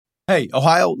Hey,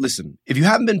 Ohio, listen, if you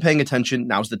haven't been paying attention,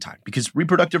 now's the time, because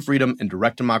reproductive freedom and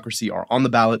direct democracy are on the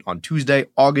ballot on Tuesday,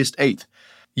 August 8th.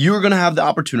 You are going to have the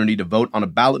opportunity to vote on a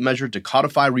ballot measure to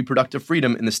codify reproductive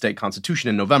freedom in the state constitution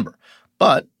in November.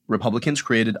 But Republicans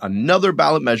created another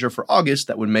ballot measure for August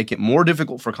that would make it more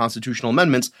difficult for constitutional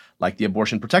amendments, like the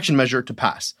abortion protection measure, to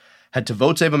pass. Head to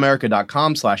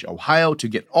votesaveamerica.com/Ohio to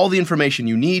get all the information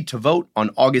you need to vote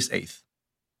on August 8th.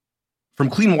 From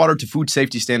clean water to food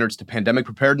safety standards to pandemic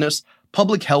preparedness,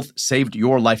 public health saved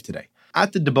your life today.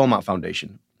 At the de Beaumont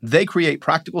Foundation, they create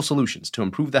practical solutions to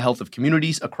improve the health of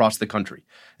communities across the country,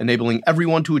 enabling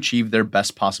everyone to achieve their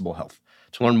best possible health.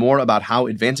 To learn more about how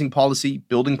advancing policy,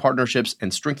 building partnerships,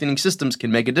 and strengthening systems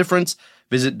can make a difference,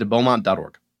 visit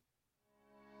debeaumont.org.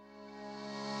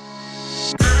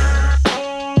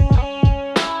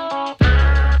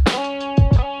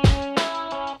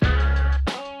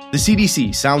 The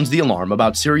CDC sounds the alarm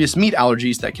about serious meat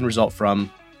allergies that can result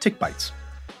from tick bites.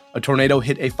 A tornado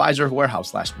hit a Pfizer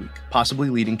warehouse last week, possibly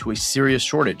leading to a serious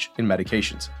shortage in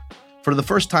medications. For the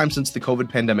first time since the COVID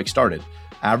pandemic started,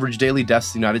 average daily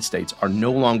deaths in the United States are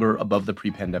no longer above the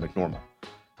pre-pandemic normal.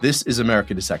 This is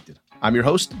America Dissected. I'm your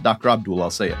host, Dr. Abdul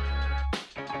Al-Sayed.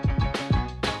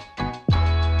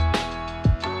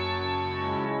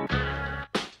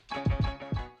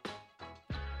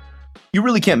 You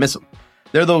really can't miss them.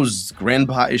 They're those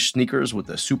grandpa-ish sneakers with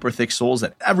the super thick soles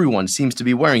that everyone seems to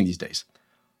be wearing these days.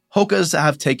 HOKAs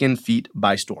have taken feet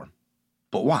by storm.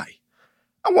 But why?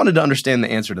 I wanted to understand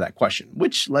the answer to that question,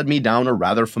 which led me down a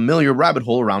rather familiar rabbit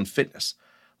hole around fitness.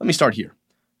 Let me start here.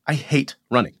 I hate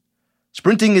running.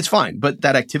 Sprinting is fine, but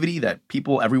that activity that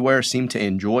people everywhere seem to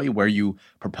enjoy, where you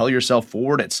propel yourself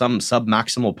forward at some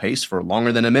sub-maximal pace for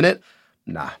longer than a minute,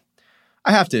 nah.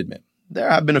 I have to admit, there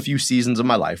have been a few seasons of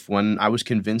my life when I was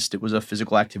convinced it was a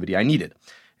physical activity I needed,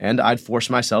 and I'd force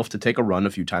myself to take a run a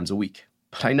few times a week.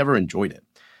 But I never enjoyed it.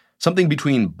 Something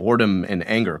between boredom and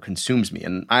anger consumes me,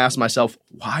 and I ask myself,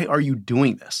 why are you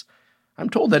doing this? I'm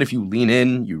told that if you lean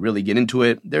in, you really get into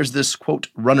it, there's this, quote,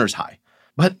 runner's high.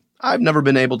 But I've never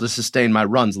been able to sustain my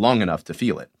runs long enough to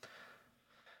feel it.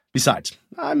 Besides,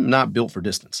 I'm not built for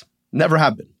distance. Never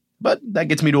have been. But that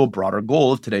gets me to a broader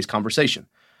goal of today's conversation.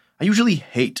 I usually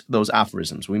hate those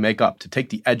aphorisms we make up to take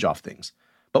the edge off things,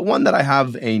 but one that I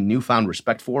have a newfound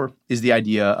respect for is the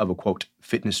idea of a, quote,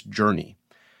 fitness journey.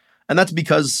 And that's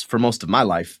because, for most of my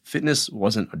life, fitness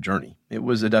wasn't a journey. It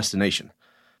was a destination.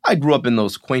 I grew up in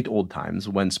those quaint old times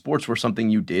when sports were something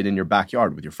you did in your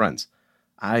backyard with your friends.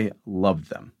 I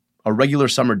loved them. A regular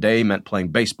summer day meant playing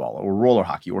baseball or roller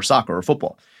hockey or soccer or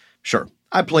football. Sure,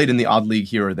 I played in the odd league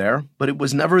here or there, but it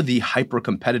was never the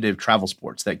hyper-competitive travel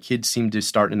sports that kids seem to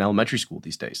start in elementary school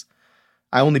these days.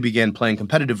 I only began playing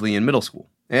competitively in middle school,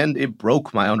 and it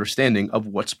broke my understanding of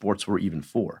what sports were even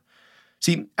for.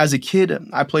 See, as a kid,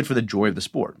 I played for the joy of the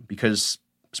sport, because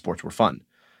sports were fun.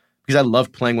 Because I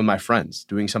loved playing with my friends,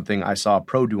 doing something I saw a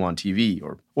pro do on TV,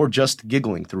 or just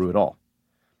giggling through it all.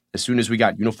 As soon as we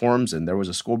got uniforms and there was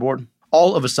a scoreboard,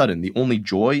 all of a sudden the only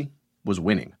joy was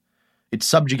winning. It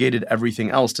subjugated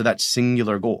everything else to that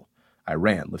singular goal. I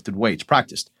ran, lifted weights,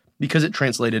 practiced, because it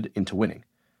translated into winning.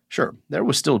 Sure, there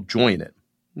was still joy in it,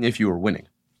 if you were winning.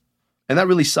 And that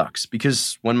really sucks,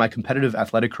 because when my competitive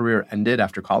athletic career ended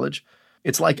after college,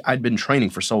 it's like I'd been training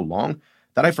for so long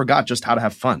that I forgot just how to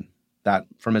have fun. That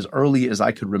from as early as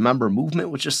I could remember, movement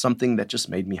was just something that just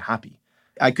made me happy.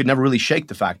 I could never really shake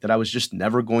the fact that I was just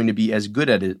never going to be as good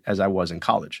at it as I was in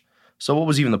college. So what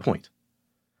was even the point?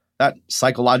 That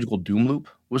psychological doom loop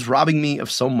was robbing me of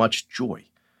so much joy.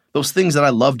 Those things that I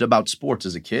loved about sports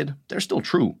as a kid, they're still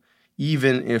true,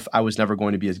 even if I was never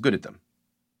going to be as good at them.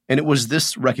 And it was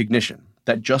this recognition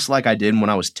that just like I did when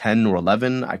I was 10 or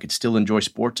 11, I could still enjoy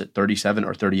sports at 37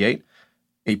 or 38,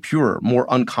 a purer, more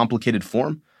uncomplicated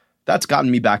form, that's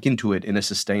gotten me back into it in a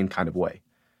sustained kind of way.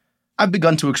 I've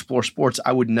begun to explore sports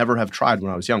I would never have tried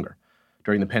when I was younger.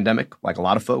 During the pandemic, like a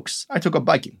lot of folks, I took up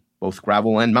biking, both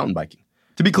gravel and mountain biking.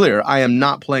 To be clear, I am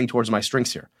not playing towards my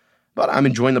strengths here, but I'm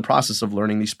enjoying the process of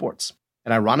learning these sports.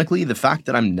 And ironically, the fact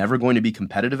that I'm never going to be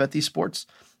competitive at these sports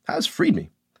has freed me.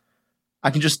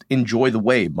 I can just enjoy the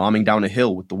way bombing down a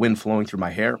hill with the wind flowing through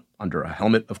my hair, under a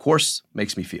helmet, of course,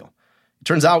 makes me feel. It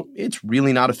turns out it's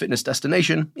really not a fitness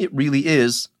destination, it really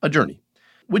is a journey.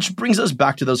 Which brings us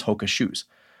back to those HOKA shoes.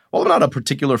 While I'm not a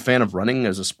particular fan of running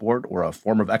as a sport or a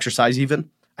form of exercise even,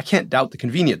 I can't doubt the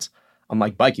convenience.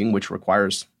 Unlike biking, which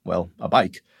requires, well, a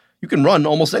bike, you can run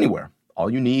almost anywhere. All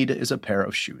you need is a pair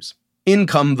of shoes. In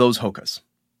come those HOKAs.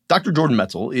 Dr. Jordan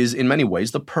Metzl is in many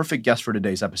ways the perfect guest for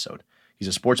today's episode. He's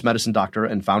a sports medicine doctor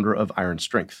and founder of Iron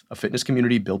Strength, a fitness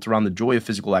community built around the joy of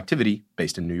physical activity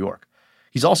based in New York.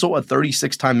 He's also a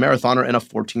 36-time marathoner and a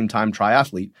 14-time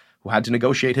triathlete who had to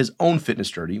negotiate his own fitness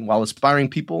journey while inspiring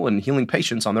people and healing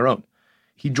patients on their own.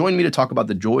 He joined me to talk about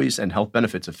the joys and health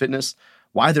benefits of fitness,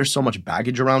 why there's so much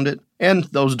baggage around it, and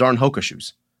those darn HOKA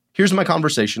shoes. Here's my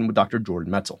conversation with Dr.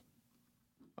 Jordan Metzl.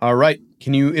 All right.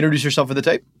 Can you introduce yourself for the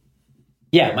tape?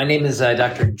 Yeah, my name is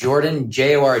Dr. Jordan,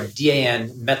 Jordan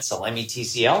Metzl,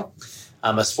 M-E-T-C-L.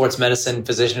 I'm a sports medicine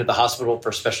physician at the Hospital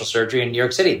for Special Surgery in New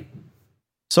York City.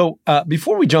 So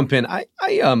before we jump in, I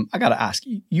got to ask,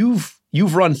 you've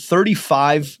run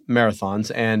 35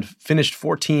 marathons and finished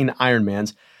 14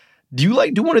 Ironmans. Do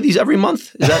you do one of these every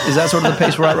month? Is that sort of the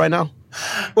pace we're at right now?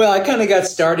 Well, I kind of got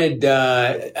started,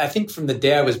 I think from the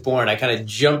day I was born. I kind of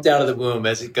jumped out of the womb,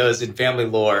 as it goes in family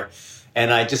lore,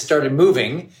 and I just started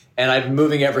moving, and I've been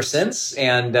moving ever since.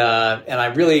 And I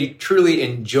really, truly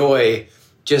enjoy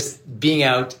just being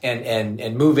out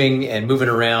and moving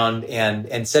around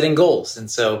and setting goals. And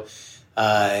so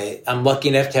I'm lucky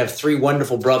enough to have 3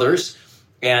 wonderful brothers,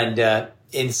 and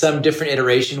in some different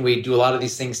iteration, we do a lot of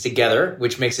these things together,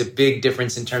 which makes a big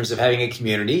difference in terms of having a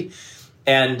community.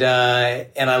 And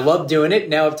I love doing it,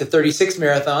 now up to 36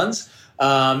 marathons.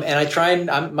 And I try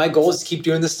my goal is to keep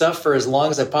doing this stuff for as long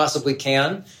as I possibly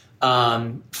can,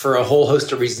 for a whole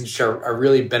host of reasons which are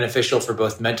really beneficial for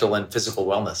both mental and physical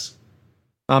wellness.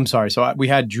 I'm sorry. So we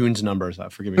had June's numbers.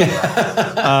 Forgive me for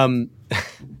that.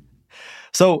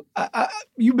 So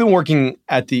you've been working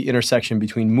at the intersection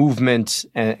between movement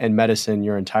and medicine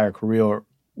your entire career.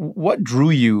 What drew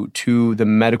you to the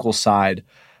medical side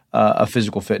of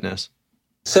physical fitness?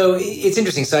 So it's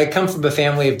interesting. So I come from a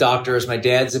family of doctors. My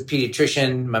dad's a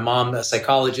pediatrician. My mom, a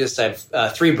psychologist. I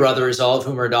have 3 brothers, all of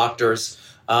whom are doctors.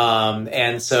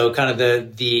 And so kind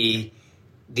of the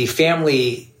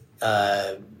family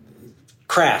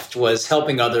craft was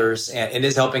helping others and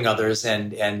is helping others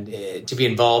and to be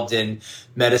involved in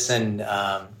medicine.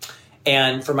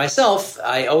 And for myself,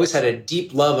 I always had a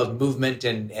deep love of movement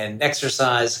and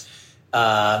exercise.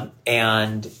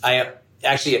 And I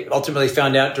actually ultimately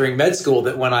found out during med school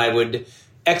that when I would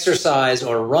exercise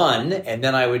or run, and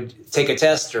then I would take a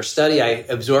test or study, I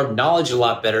absorbed knowledge a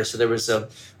lot better. So there was a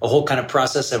whole kind of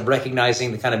process of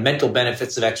recognizing the kind of mental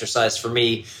benefits of exercise for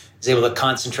me. I was able to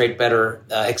concentrate better,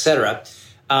 et cetera.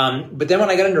 But then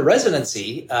when I got into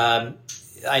residency,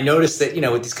 I noticed that,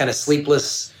 with these kind of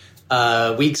sleepless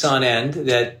weeks on end,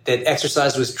 that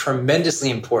exercise was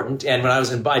tremendously important. And when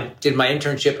I did my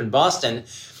internship in Boston,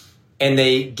 and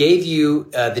they gave you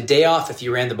the day off if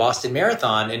you ran the Boston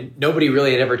Marathon, and nobody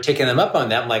really had ever taken them up on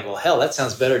that. I'm like, well, hell, that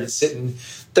sounds better than sitting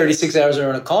 36 hours in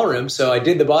a call room. So I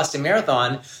did the Boston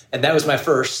Marathon, and that was my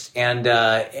first, and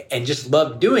just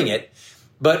loved doing it.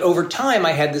 But over time,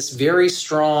 I had this very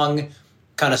strong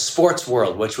kind of sports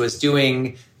world, which was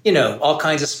doing, all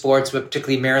kinds of sports, but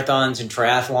particularly marathons and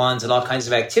triathlons and all kinds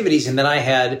of activities. And then I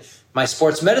had my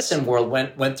sports medicine world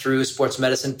went through sports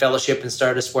medicine fellowship and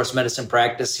started a sports medicine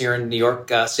practice here in New York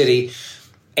City.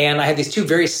 And I had these 2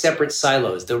 very separate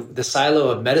silos, the silo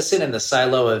of medicine and the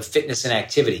silo of fitness and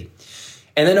activity.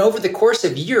 And then over the course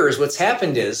of years, what's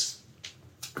happened is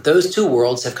those 2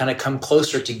 worlds have kind of come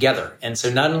closer together. And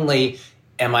so not only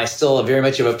am I still very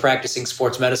much of a practicing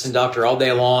sports medicine doctor all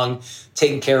day long,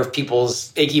 taking care of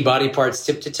people's achy body parts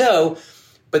tip to toe,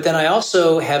 but then I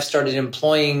also have started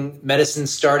employing medicine,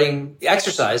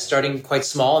 exercise starting quite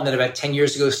small. And then about 10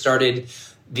 years ago, started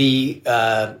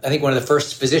I think one of the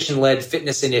first physician-led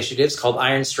fitness initiatives called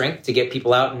Iron Strength to get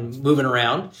people out and moving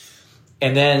around.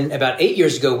 And then about 8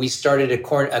 years ago, we started a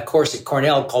course at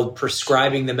Cornell called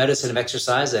Prescribing the Medicine of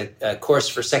Exercise, a course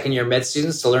for second-year med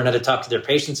students to learn how to talk to their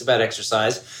patients about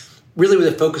exercise, really with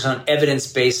a focus on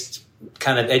evidence-based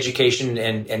kind of education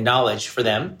and knowledge for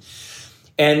them.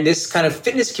 And this kind of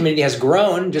fitness community has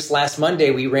grown. Just last Monday,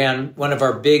 we ran one of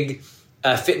our big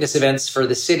fitness events for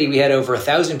the city. We had over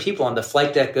 1,000 people on the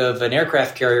flight deck of an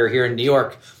aircraft carrier here in New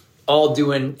York, all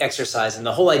doing exercise. And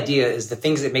the whole idea is the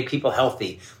things that make people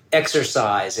healthy,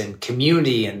 exercise and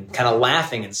community and kind of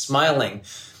laughing and smiling.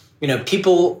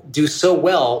 People do so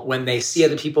well when they see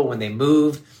other people, when they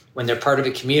move, when they're part of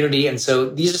a community. And so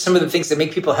these are some of the things that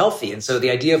make people healthy. And so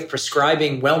the idea of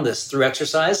prescribing wellness through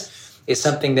exercise is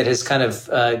something that has kind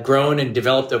of grown and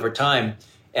developed over time.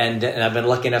 And I've been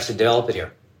lucky enough to develop it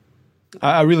here.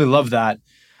 I really love that.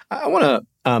 I want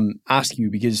to ask you,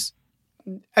 because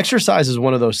exercise is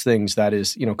one of those things that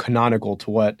is, canonical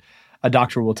to what a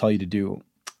doctor will tell you to do.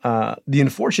 The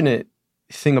unfortunate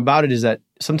thing about it is that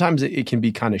sometimes it can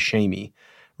be kind of shamey,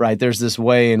 right? There's this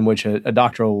way in which a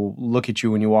doctor will look at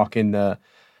you when you walk in the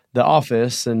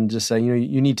office and just say,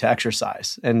 you need to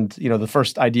exercise. And, the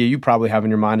first idea you probably have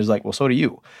in your mind is like, well, so do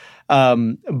you.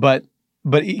 But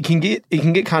but it can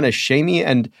get kind of shamey,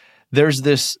 and there's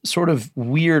this sort of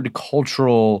weird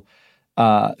cultural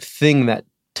thing that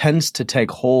tends to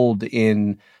take hold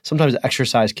in sometimes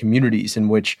exercise communities in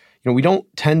which, we don't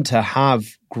tend to have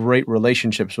great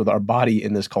relationships with our body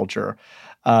in this culture.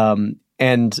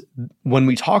 And when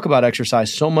we talk about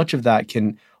exercise, so much of that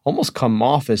can almost come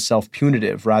off as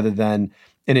self-punitive rather than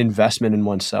an investment in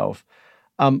oneself.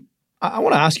 I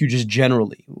want to ask you just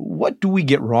generally, what do we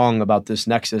get wrong about this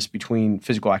nexus between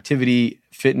physical activity,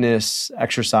 fitness,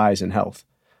 exercise, and health?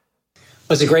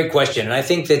 That's a great question. And I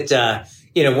think that,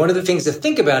 one of the things to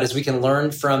think about is we can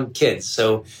learn from kids.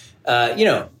 So,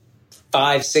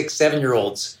 5, 6,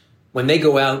 7-year-olds, when they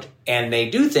go out and they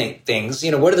do things,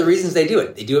 what are the reasons they do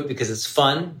it? They do it because it's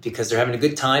fun, because they're having a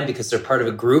good time, because they're part of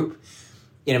a group.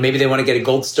 Maybe they want to get a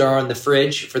gold star on the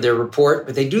fridge for their report,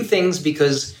 but they do things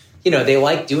because, they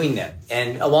like doing them.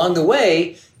 And along the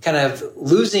way, kind of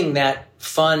losing that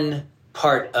fun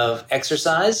part of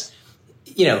exercise,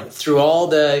 through all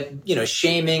the,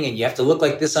 shaming, and you have to look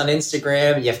like this on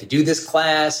Instagram, and you have to do this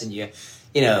class, and you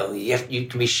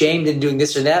can be shamed in doing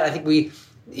this or that. I think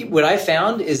what I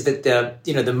found is that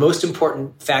the most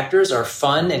important factors are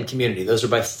fun and community. Those are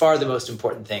by far the most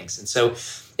important things. And so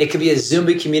it could be a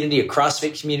Zumba community, a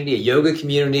CrossFit community, a yoga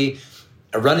community,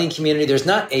 a running community. There's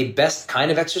not a best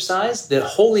kind of exercise. The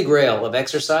holy grail of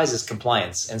exercise is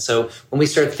compliance. And so when we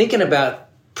start thinking about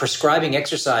prescribing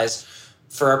exercise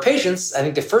for our patients, I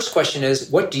think the first question is,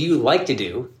 what do you like to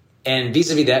do? And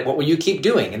vis-a-vis that, what will you keep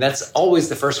doing? And that's always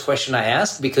the first question I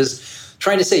ask, because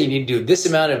trying to say you need to do this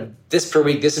amount of this per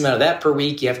week, this amount of that per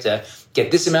week, you have to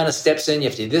get this amount of steps in, you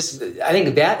have to do this. I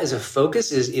think that as a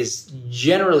focus is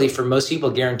generally for most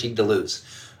people guaranteed to lose.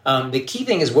 The key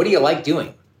thing is, what do you like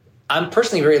doing? I'm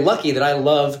personally very lucky that I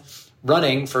love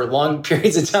running for long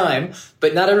periods of time,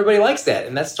 but not everybody likes that.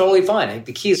 And that's totally fine. I think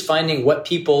the key is finding what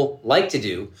people like to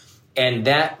do, and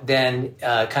that then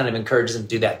kind of encourages them to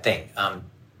do that thing.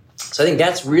 So I think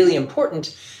that's really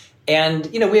important. And,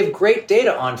 we have great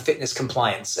data on fitness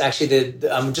compliance. Actually,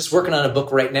 I'm just working on a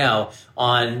book right now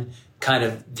on kind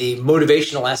of the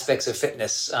motivational aspects of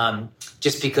fitness,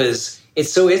 just because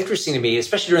it's so interesting to me,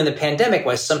 especially during the pandemic,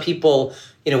 why some people,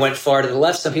 went far to the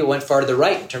left, some people went far to the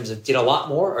right in terms of did a lot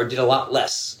more or did a lot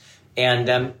less. And,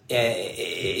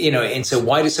 and so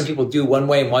why do some people do one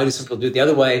way and why do some people do it the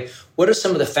other way? What are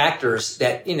some of the factors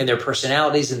that, their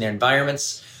personalities and their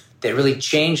environments that really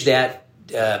change that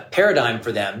paradigm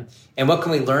for them? And what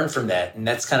can we learn from that? And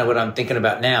that's kind of what I'm thinking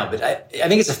about now. But I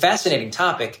think it's a fascinating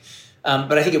topic,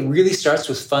 but I think it really starts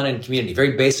with fun and community.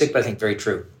 Very basic, but I think very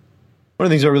true. One of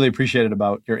the things I really appreciated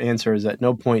about your answer is at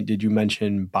no point did you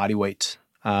mention body weight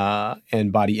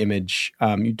and body image.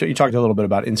 You talked a little bit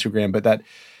about Instagram, but that,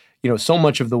 so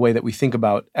much of the way that we think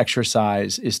about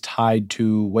exercise is tied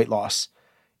to weight loss.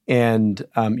 And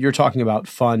you're talking about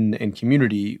fun and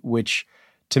community, which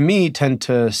to me tend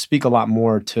to speak a lot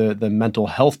more to the mental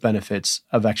health benefits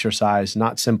of exercise,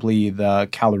 not simply the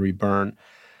calorie burn.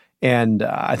 And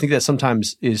I think that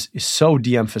sometimes is so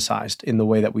de-emphasized in the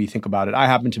way that we think about it. I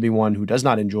happen to be one who does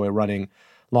not enjoy running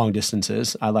long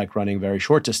distances. I like running very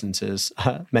short distances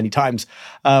many times.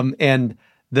 And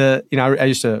I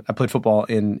played football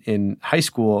in high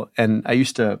school, and I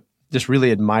used to just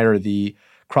really admire the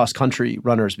cross country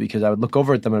runners because I would look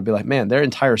over at them and I'd be like, man, their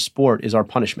entire sport is our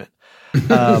punishment.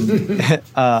 But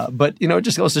it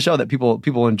just goes to show that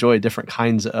people enjoy different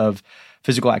kinds of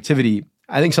physical activity.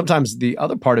 I think sometimes the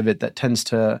other part of it that tends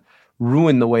to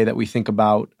ruin the way that we think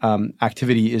about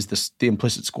activity is the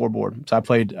implicit scoreboard. So I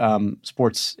played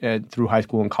sports through high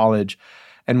school and college,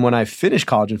 and when I finished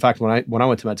college, in fact, when I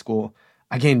went to med school,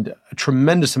 I gained a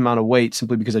tremendous amount of weight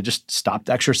simply because I just stopped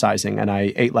exercising and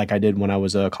I ate like I did when I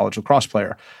was a college lacrosse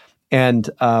player. And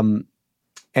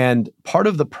part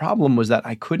of the problem was that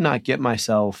I could not get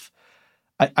myself,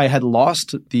 I had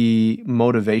lost the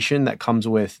motivation that comes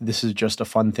with this is just a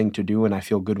fun thing to do and I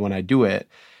feel good when I do it.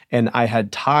 And I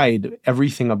had tied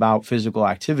everything about physical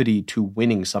activity to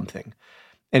winning something.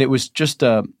 And it was just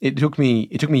it took me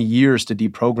years to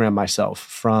deprogram myself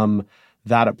from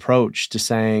that approach to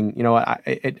saying,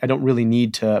 I don't really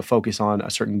need to focus on a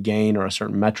certain gain or a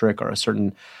certain metric or a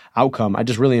certain outcome. I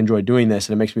just really enjoy doing this,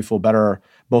 and it makes me feel better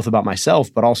both about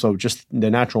myself, but also just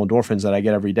the natural endorphins that I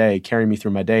get every day carry me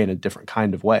through my day in a different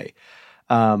kind of way.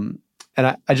 And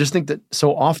I just think that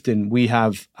so often we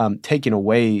have taken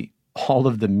away all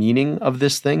of the meaning of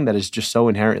this thing that is just so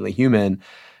inherently human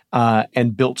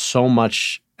and built so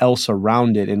much else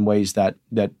around it in ways that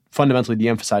fundamentally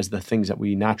de-emphasize the things that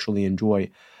we naturally enjoy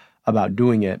about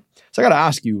doing it. So I got to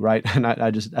ask you, right? And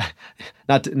I just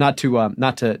not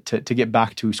to get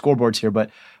back to scoreboards here, but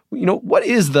what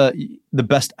is the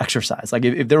best exercise? Like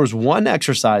if there was one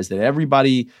exercise that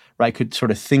everybody, right, could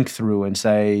sort of think through and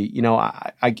say,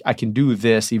 I can do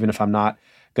this even if I'm not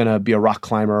going to be a rock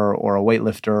climber or a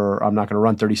weightlifter, or I'm not going to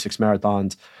run 36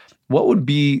 marathons. What would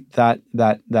be that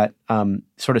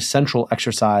sort of central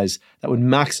exercise that would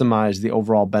maximize the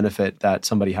overall benefit that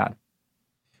somebody had?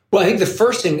 Well, I think the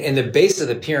first in the base of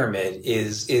the pyramid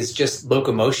is just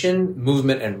locomotion,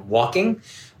 movement, and walking.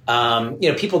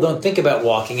 People don't think about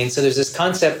walking. And so there's this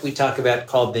concept we talk about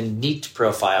called the NEAT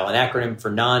profile, an acronym for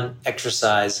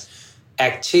non-exercise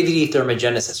activity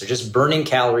thermogenesis, or just burning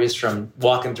calories from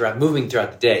moving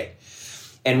throughout the day.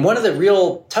 And one of the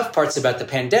real tough parts about the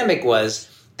pandemic was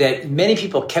that many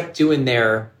people kept doing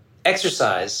their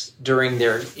exercise during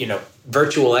their,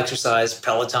 virtual exercise,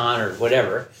 Peloton or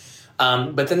whatever.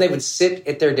 But then they would sit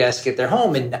at their desk at their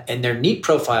home and their NEAT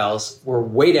profiles were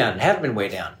way down, have been way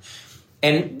down.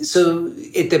 And so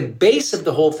at the base of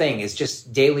the whole thing is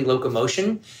just daily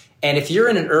locomotion. And if you're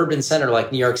in an urban center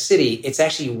like New York City, it's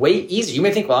actually way easier. You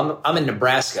may think, well, I'm in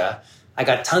Nebraska. I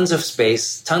got tons of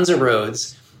space, tons of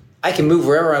roads. I can move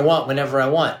wherever I want, whenever I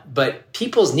want. But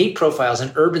people's NEAT profiles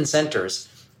in urban centers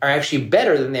are actually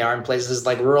better than they are in places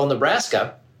like rural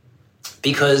Nebraska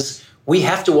because we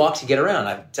have to walk to get around.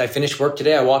 I finished work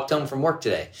today. I walked home from work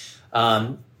today.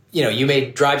 You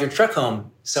may drive your truck home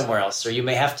somewhere else, or you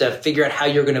may have to figure out how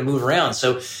you're going to move around.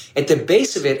 So at the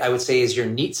base of it, I would say is your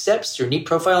NEAT steps, your NEAT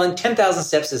profile. And 10,000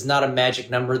 steps is not a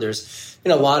magic number. There's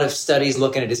been a lot of studies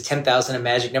looking at is 10,000 a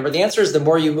magic number. The answer is the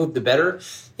more you move, the better.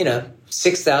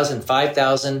 6,000,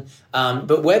 5,000.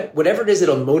 But whatever it is,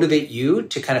 it'll motivate you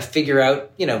to kind of figure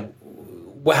out,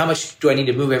 how much do I need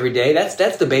to move every day? That's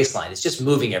the baseline. It's just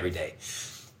moving every day.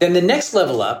 Then the next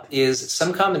level up is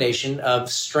some combination of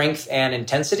strength and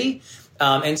intensity.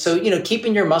 And so,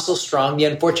 keeping your muscles strong, the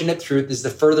unfortunate truth is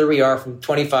the further we are from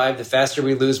 25, the faster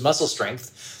we lose muscle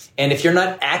strength. And if you're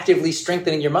not actively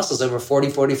strengthening your muscles over 40,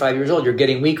 45 years old, you're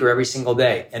getting weaker every single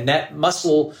day. And that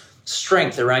muscle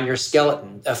strength around your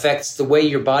skeleton affects the way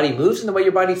your body moves and the way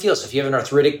your body feels. So if you have an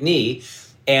arthritic knee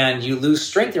and you lose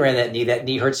strength around that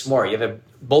knee hurts more. You have a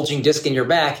bulging disc in your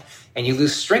back and you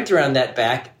lose strength around that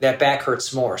back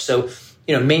hurts more. So,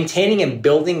 maintaining and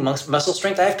building muscle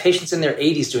strength. I have patients in their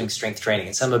 80s doing strength training.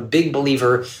 And so I'm a big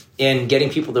believer in getting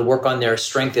people to work on their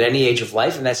strength at any age of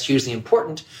life. And that's hugely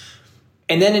important.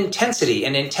 And then intensity.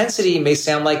 And intensity may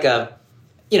sound like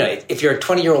if you're a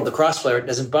 20-year-old lacrosse player, it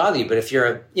doesn't bother you. But if you're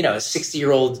a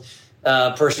 60-year-old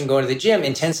person going to the gym,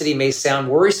 intensity may sound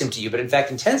worrisome to you. But in fact,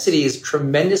 intensity is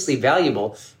tremendously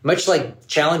valuable, much like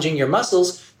challenging your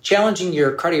muscles, challenging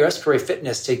your cardiorespiratory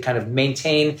fitness to kind of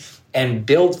maintain and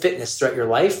build fitness throughout your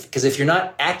life. Because if you're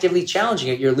not actively challenging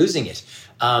it, you're losing it,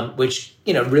 which,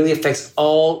 really affects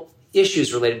all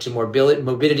issues related to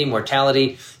morbidity,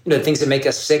 mortality, things that make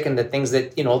us sick and the things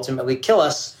that, ultimately kill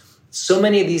us. So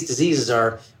many of these diseases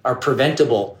are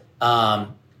preventable. And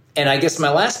I guess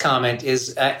my last comment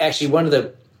is actually one of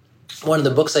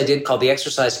the books I did called The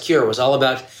Exercise Cure was all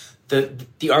about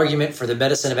the argument for the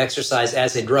medicine of exercise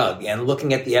as a drug and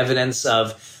looking at the evidence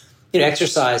of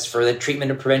exercise for the treatment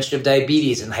and prevention of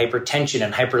diabetes and hypertension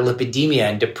and hyperlipidemia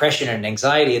and depression and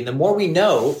anxiety. And the more we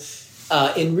know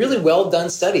in really well done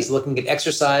studies looking at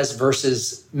exercise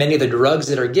versus many of the drugs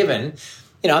that are given,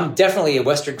 I'm definitely a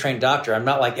Western trained doctor. I'm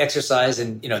not like exercise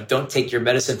and, don't take your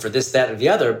medicine for this, that, or the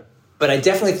other. But I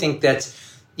definitely think that,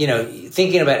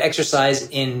 thinking about exercise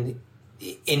in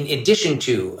addition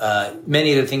to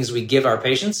many of the things we give our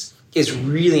patients is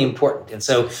really important. And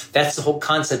so that's the whole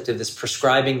concept of this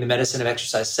prescribing the medicine of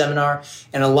exercise seminar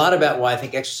and a lot about why I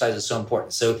think exercise is so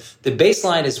important. So the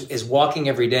baseline is walking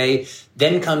every day,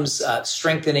 then comes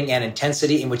strengthening and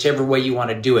intensity in whichever way you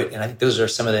want to do it. And I think those are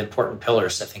some of the important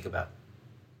pillars to think about.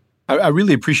 I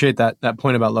really appreciate that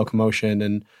point about locomotion.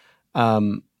 And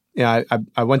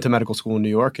I went to medical school in New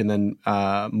York and then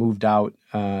moved out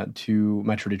to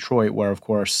Metro Detroit, where of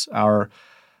course our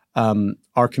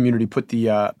community put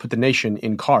the nation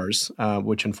in cars,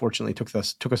 which unfortunately took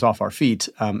us off our feet.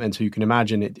 And so you can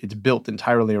imagine it's built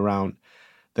entirely around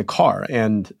the car.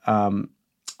 And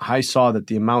I saw that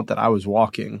the amount that I was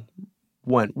walking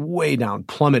went way down,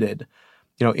 plummeted,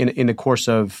 in the course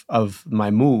of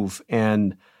my move.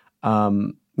 And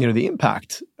the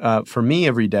impact for me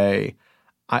every day.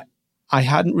 I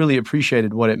hadn't really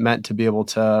appreciated what it meant to be able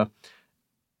to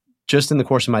just in the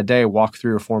course of my day walk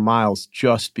 3 or 4 miles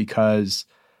just because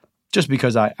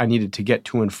I needed to get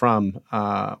to and from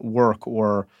work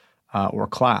or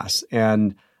class.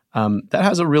 And that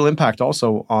has a real impact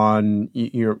also on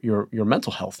your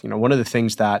mental health. One of the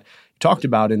things that you talked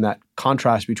about in that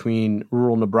contrast between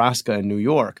rural Nebraska and New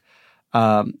York,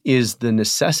 is the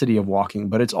necessity of walking,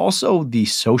 but it's also the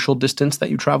social distance that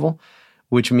you travel,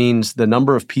 which means the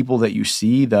number of people that you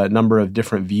see, the number of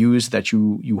different views that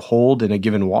you hold in a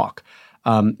given walk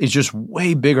is just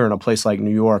way bigger in a place like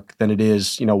New York than it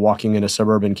is, walking in a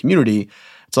suburban community.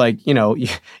 It's like,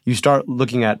 you start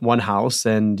looking at one house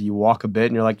and you walk a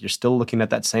bit and you're still looking at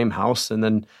that same house. And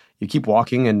then you keep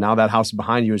walking and now that house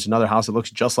behind you is another house that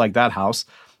looks just like that house.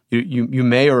 You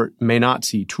may or may not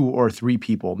see 2 or 3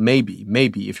 people,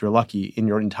 maybe if you're lucky, in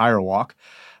your entire walk.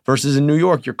 Versus in New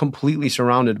York, you're completely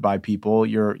surrounded by people.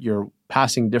 You're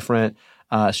passing different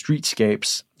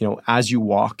streetscapes, as you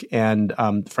walk, and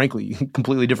frankly,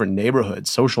 completely different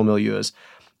neighborhoods, social milieus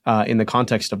in the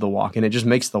context of the walk, and it just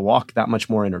makes the walk that much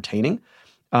more entertaining.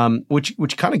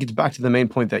 Which kind of gets back to the main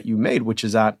point that you made, which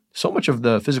is that so much of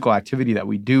the physical activity that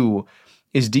we do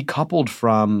is decoupled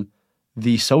from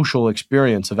the social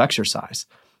experience of exercise.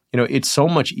 It's so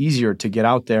much easier to get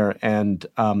out there and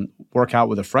work out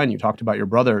with a friend. You talked about your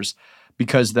brothers,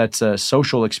 because that's a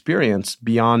social experience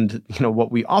beyond,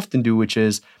 what we often do, which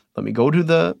is let me go to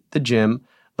the gym,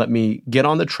 let me get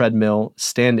on the treadmill,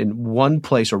 stand in one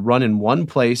place or run in one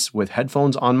place with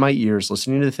headphones on my ears,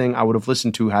 listening to the thing I would have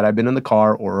listened to had I been in the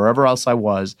car or wherever else I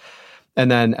was. And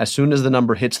then as soon as the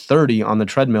number hits 30 on the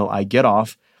treadmill, I get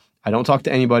off, I don't talk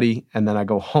to anybody, and then I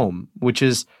go home, which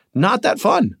is not that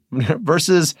fun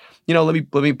versus,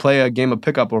 let me play a game of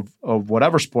pickup of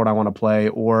whatever sport I want to play,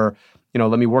 or,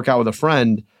 let me work out with a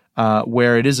friend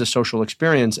where it is a social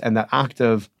experience. And that act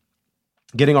of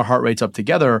getting our heart rates up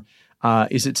together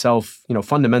is itself,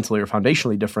 fundamentally or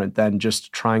foundationally different than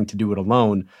just trying to do it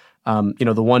alone.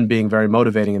 The one being very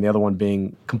motivating and the other one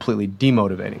being completely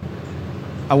demotivating.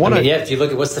 If you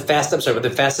look at what's the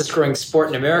fastest growing sport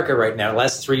in America right now,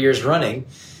 last 3 years running,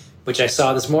 which I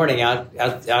saw this morning out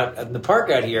in the park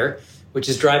out here, which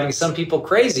is driving some people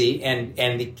crazy, and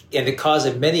the cause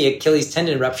of many Achilles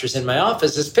tendon ruptures in my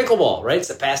office is pickleball. Right,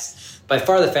 it's by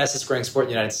far the fastest growing sport in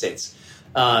the United States.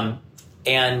 I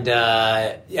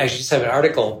just have an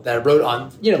article that I wrote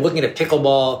on, looking at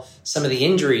pickleball, some of the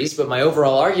injuries. But my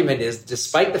overall argument is,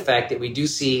 despite the fact that we do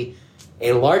see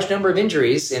a large number of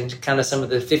injuries and kind of some of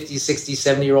the 50, 60,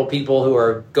 70-year-old people who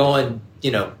are going,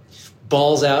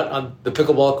 balls out on the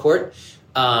pickleball court,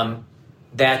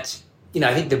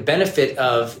 I think the benefit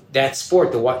of that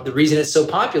sport, the reason it's so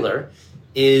popular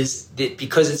is that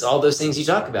because it's all those things you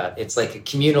talk about. It's like a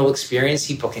communal experience.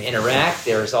 People can interact.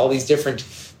 There's all these different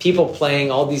people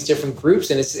playing all these different groups,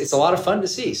 and it's a lot of fun to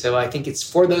see. So I think it's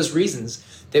for those reasons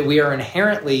that we are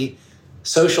inherently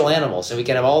social animals, and we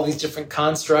can have all these different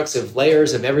constructs of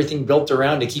layers of everything built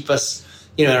around to keep us,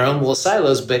 in our own little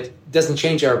silos, but it doesn't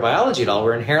change our biology at all.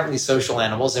 We're inherently social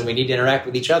animals, and we need to interact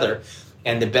with each other.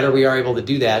 And the better we are able to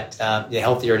do that, the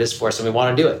healthier it is for us, and we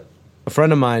want to do it. A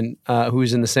friend of mine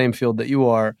who's in the same field that you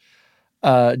are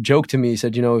joked to me, he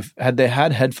said, had they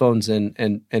had headphones and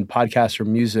podcasts or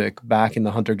music back in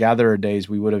the hunter-gatherer days,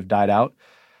 we would have died out.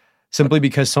 Simply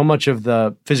because so much of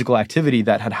the physical activity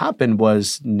that had happened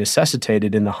was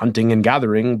necessitated in the hunting and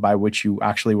gathering by which you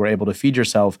actually were able to feed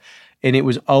yourself. And it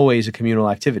was always a communal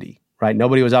activity, right?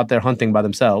 Nobody was out there hunting by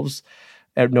themselves.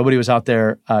 Nobody was out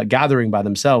there gathering by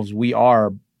themselves. We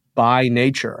are, by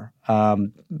nature,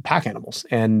 pack animals,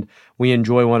 and we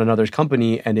enjoy one another's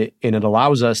company, and it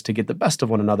allows us to get the best of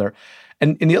one another.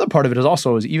 And the other part of it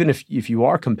is even if you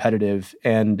are competitive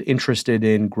and interested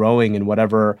in growing in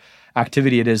whatever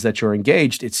activity it is that you're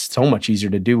engaged, it's so much easier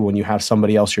to do when you have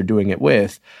somebody else you're doing it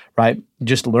with, right?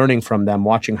 Just learning from them,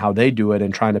 watching how they do it,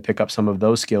 and trying to pick up some of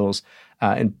those skills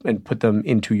and put them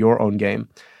into your own game.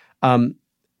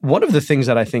 One of the things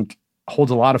that I think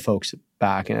holds a lot of folks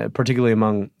back, particularly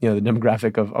among the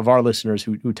demographic of our listeners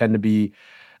who tend to be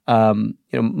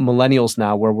millennials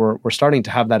now, where we're starting to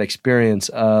have that experience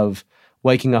of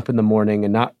waking up in the morning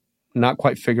and not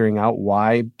quite figuring out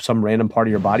why some random part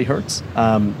of your body hurts.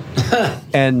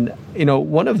 And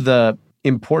one of the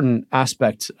important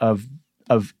aspects of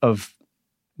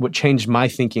what changed my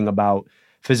thinking about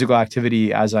physical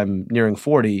activity as I'm nearing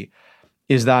 40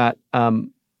 is that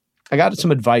I got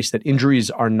some advice that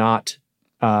injuries are not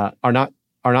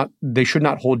they should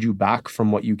not hold you back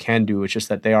from what you can do. It's just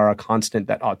that they are a constant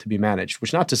that ought to be managed, which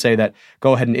is not to say that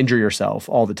go ahead and injure yourself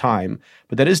all the time,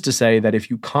 but that is to say that if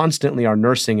you constantly are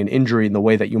nursing an injury in the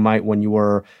way that you might when you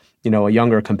were, a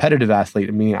younger competitive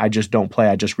athlete, meaning I just don't play,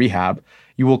 I just rehab,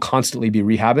 you will constantly be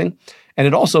rehabbing. And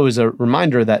it also is a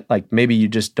reminder that maybe you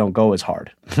just don't go as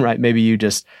hard, right? Maybe you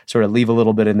just sort of leave a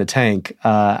little bit in the tank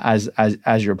as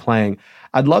you're playing.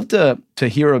 I'd love to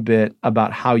hear a bit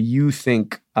about how you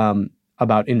think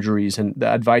about injuries and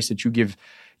the advice that you give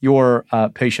your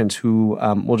patients who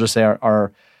we'll just say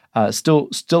are Still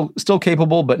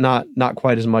capable, but not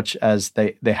quite as much as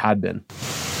they had been.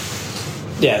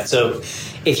 Yeah. So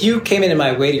if you came into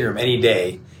my waiting room any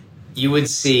day, you would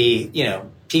see,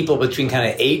 people between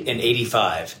kind of 8 and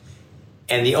 85.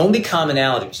 And the only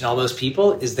commonality between all those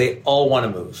people is they all want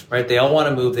to move, right? They all want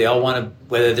to move. They all want to,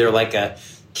 whether they're like a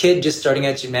kid just starting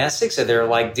at gymnastics or they're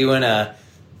like doing a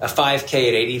 5K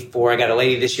at 84. I got a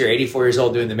lady this year, 84 years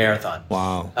old, doing the marathon.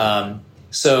 Wow.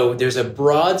 So there's a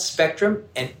broad spectrum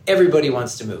and everybody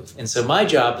wants to move. And so my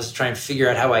job is to try and figure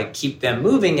out how I keep them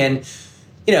moving. And,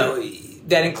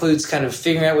 that includes kind of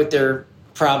figuring out what their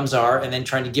problems are and then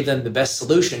trying to give them the best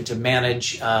solution to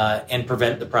manage and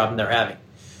prevent the problem they're having.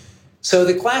 So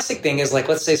the classic thing is, like,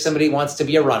 let's say somebody wants to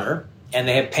be a runner and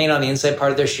they have pain on the inside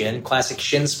part of their shin, classic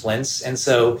shin splints. And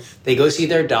so they go see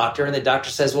their doctor and the doctor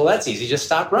says, well, that's easy, just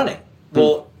stop running.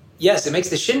 Well, yes, it makes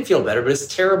the shin feel better, but it's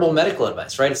terrible medical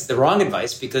advice, right? It's the wrong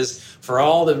advice because for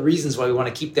all the reasons why we want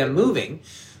to keep them moving,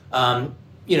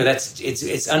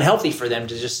 it's unhealthy for them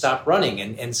to just stop running.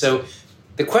 And so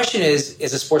the question is,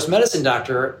 as a sports medicine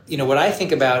doctor, what I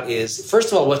think about is,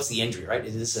 first of all, what's the injury, right?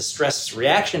 Is this a stress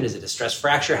reaction? Is it a stress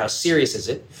fracture? How serious is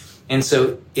it? And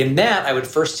so in that, I would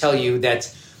first tell you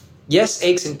that, yes,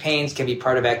 aches and pains can be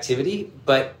part of activity,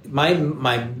 but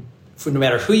no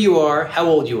matter who you are, how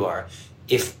old you are,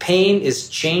 if pain is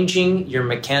changing your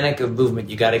mechanic of movement,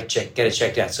 you got to get it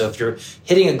checked out. So if you're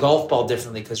hitting a golf ball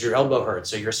differently because your elbow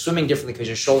hurts, or you're swimming differently because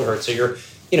your shoulder hurts, or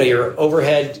your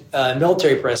overhead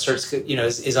military press hurts,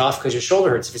 is off because your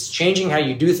shoulder hurts. If it's changing how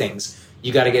you do things,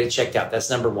 you got to get it checked out. That's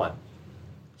number one.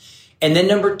 And then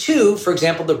number two, for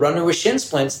example, the runner with shin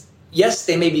splints, yes,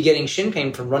 they may be getting shin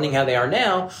pain from running how they are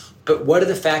now, but what are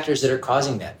the factors that are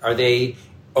causing that? Are they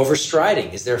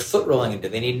overstriding? Is their foot rolling? Do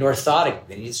they need an orthotic?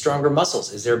 Do they need stronger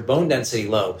muscles? Is their bone density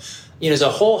low? There's a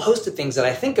whole host of things that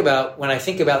I think about when I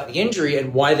think about the injury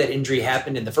and why that injury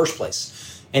happened in the first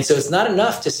place. And so it's not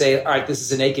enough to say, all right, this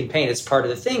is an ache and pain. It's part of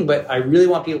the thing. But I really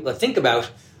want people to think about,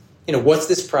 what's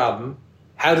this problem?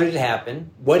 How did it happen?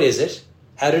 What is it?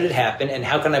 How did it happen? And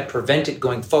how can I prevent it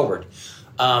going forward?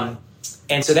 And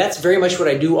so that's very much what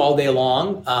I do all day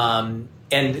long.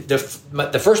 And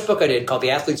the first book I did, called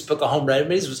The Athlete's Book of Home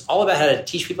Remedies, was all about how to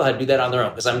teach people how to do that on their own.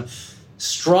 Because I'm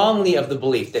strongly of the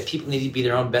belief that people need to be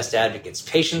their own best advocates.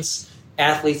 Patients,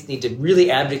 athletes need to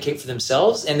really advocate for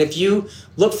themselves. And if you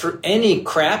look for any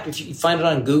crap, if you find it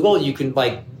on Google, you can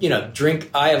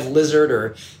drink Eye of Lizard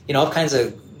or, all kinds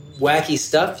of wacky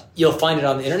stuff. You'll find it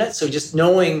on the internet. So just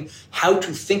knowing how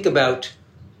to think about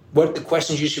what the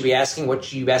questions you should be asking, what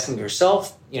should you be asking of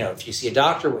yourself, if you see a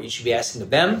doctor, what you should be asking of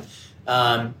them.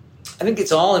 I think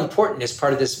it's all important as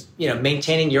part of this,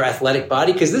 maintaining your athletic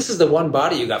body, because this is the one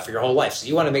body you got for your whole life. So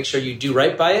you want to make sure you do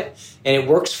right by it and it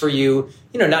works for you,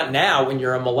 not now when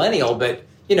you're a millennial, but,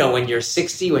 when you're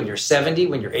 60, when you're 70,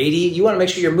 when you're 80, you want to make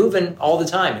sure you're moving all the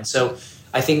time. And so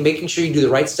I think making sure you do the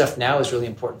right stuff now is really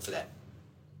important for that.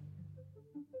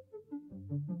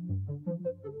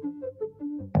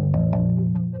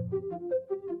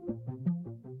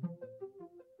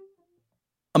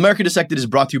 America Dissected is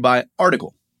brought to you by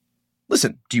Article.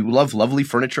 Listen, do you love lovely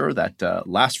furniture that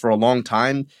lasts for a long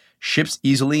time, ships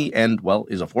easily, and,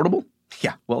 is affordable?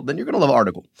 Yeah, then you're going to love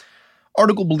Article.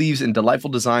 Article believes in delightful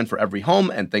design for every home,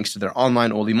 and thanks to their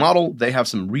online-only model, they have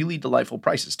some really delightful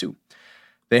prices, too.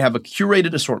 They have a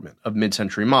curated assortment of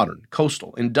mid-century modern,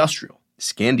 coastal, industrial,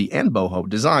 Scandi, and boho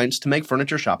designs to make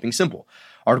furniture shopping simple.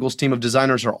 Article's team of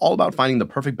designers are all about finding the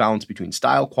perfect balance between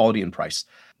style, quality, and price.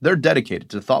 They're dedicated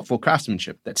to thoughtful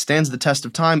craftsmanship that stands the test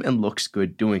of time and looks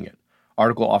good doing it.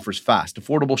 Article offers fast,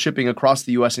 affordable shipping across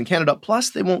the US and Canada, plus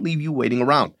they won't leave you waiting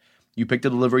around. You pick the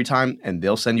delivery time, and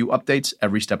they'll send you updates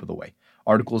every step of the way.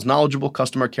 Article's knowledgeable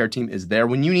customer care team is there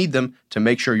when you need them to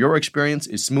make sure your experience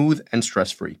is smooth and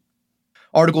stress-free.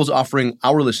 Article's offering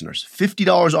our listeners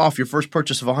 $50 off your first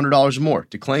purchase of $100 or more.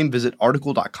 To claim, visit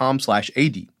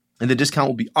article.com/AD, and the discount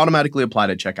will be automatically applied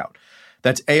at checkout.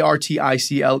 That's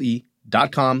article.com/AD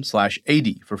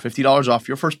for $50 off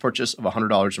your first purchase of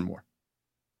 $100 or more.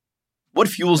 What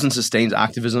fuels and sustains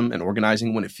activism and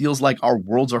organizing when it feels like our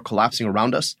worlds are collapsing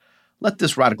around us? Let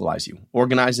this radicalize you.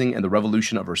 Organizing and the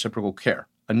Revolution of Reciprocal Care,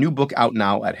 a new book out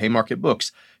now at Haymarket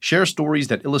Books, shares stories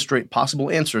that illustrate possible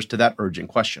answers to that urgent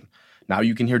question. Now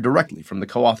you can hear directly from the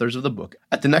co-authors of the book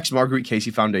at the next Marguerite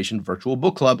Casey Foundation Virtual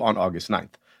Book Club on August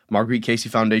 9th. Marguerite Casey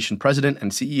Foundation President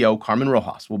and CEO Carmen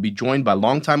Rojas will be joined by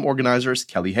longtime organizers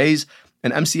Kelly Hayes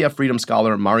and MCF Freedom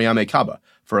Scholar Mariame Kaba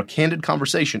for a candid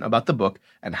conversation about the book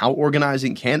and how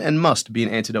organizing can and must be an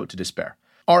antidote to despair.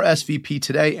 RSVP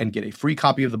today and get a free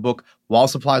copy of the book while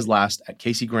supplies last at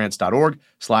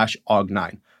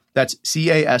caseygrants.org/aug9. That's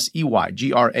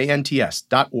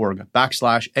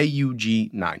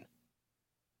CASEYGRANTS.org/AUG9.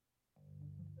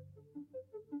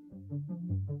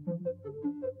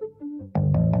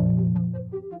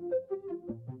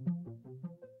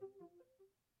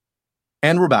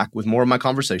 And we're back with more of my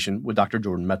conversation with Dr.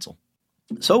 Jordan Metzl.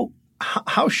 So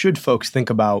how should folks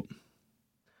think about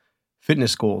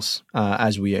fitness goals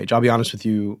as we age? I'll be honest with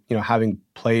you, having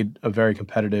played a very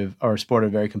competitive or sport at a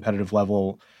very competitive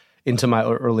level into my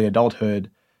early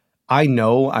adulthood, I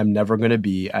know I'm never going to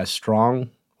be as strong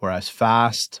or as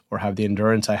fast or have the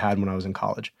endurance I had when I was in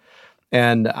college.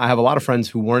 And I have a lot of friends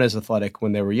who weren't as athletic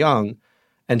when they were young.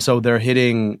 And so they're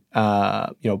hitting,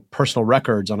 personal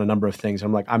records on a number of things.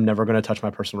 I'm like, I'm never going to touch my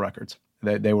personal records.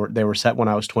 They were set when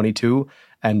I was 22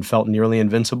 and felt nearly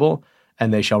invincible,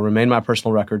 and they shall remain my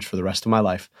personal records for the rest of my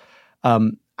life.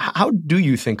 How do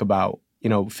you think about,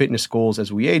 fitness goals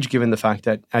as we age, given the fact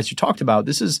that, as you talked about,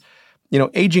 this is,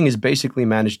 aging is basically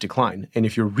managed decline. And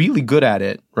if you're really good at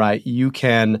it, right, you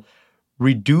can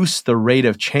reduce the rate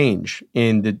of change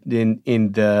in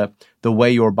the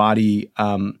way your body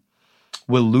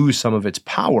will lose some of its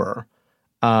power,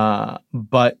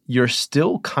 but you're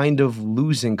still kind of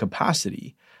losing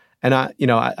capacity. And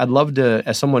I'd love to,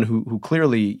 as someone who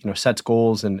clearly, sets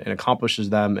goals and accomplishes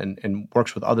them and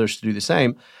works with others to do the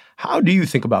same. How do you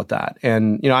think about that?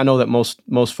 And, I know that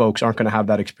most folks aren't going to have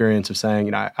that experience of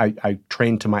saying, I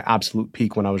trained to my absolute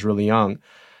peak when I was really young,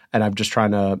 and I'm just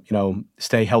trying to,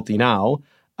 stay healthy now.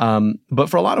 But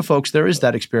for a lot of folks, there is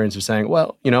that experience of saying,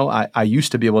 well, I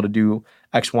used to be able to do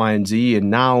X, Y, and Z, and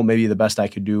now maybe the best I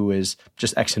could do is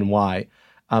just X and Y.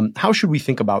 How should we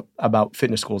think about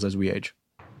fitness goals as we age?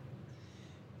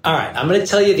 All right, I'm going to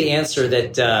tell you the answer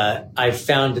that I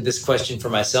found to this question for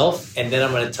myself, and then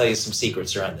I'm going to tell you some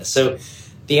secrets around this. So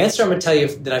the answer I'm going to tell you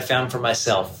that I found for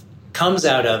myself comes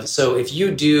out of, so if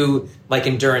you do like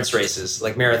endurance races,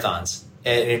 like marathons,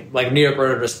 and like New York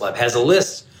Road Runners Club has a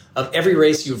list of every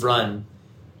race you've run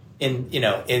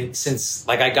since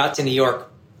like I got to New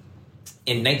York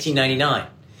in 1999.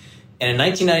 And in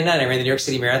 1999, I ran the New York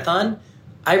City Marathon.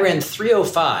 I ran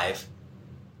 3:05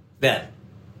 then,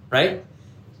 right?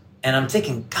 And I'm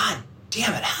thinking, God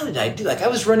damn it, how did I do? Like I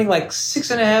was running like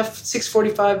 6.5,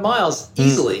 6:45 miles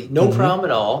easily, no problem at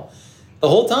all, the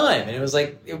whole time. And it was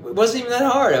like, it wasn't even that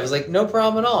hard. I was like, no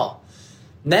problem at all.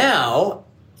 Now,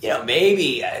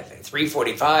 maybe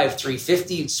 3:45,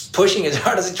 3:50, pushing as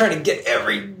hard as I'm trying to get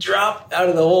every drop out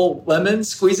of the whole lemon,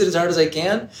 squeeze it as hard as I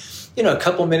can, a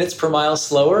couple minutes per mile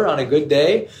slower on a good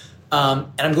day. And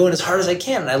I'm going as hard as I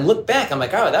can. And I look back, I'm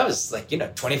like, oh, that was like,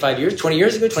 20 years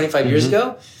ago, 25 years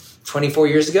ago, 24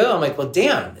 years ago. I'm like, well,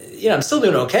 damn, I'm still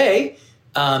doing okay.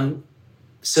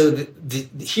 So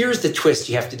here's the twist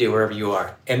you have to do wherever you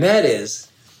are. And that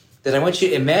is that I want you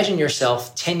to imagine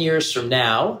yourself 10 years from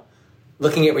now,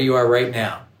 looking at where you are right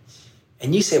now.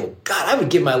 And you say, well, God, I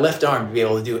would give my left arm to be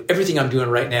able to do everything I'm doing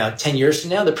right now 10 years from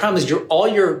now. The problem is all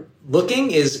you're looking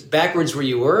is backwards where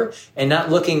you were and not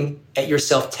looking at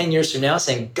yourself 10 years from now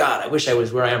saying, God, I wish I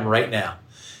was where I am right now.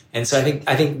 And so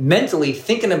I think mentally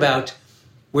thinking about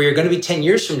where you're going to be 10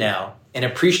 years from now and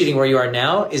appreciating where you are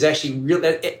now is actually real.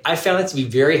 I found it to be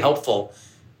very helpful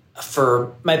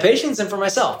for my patients and for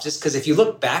myself, just because if you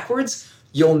look backwards,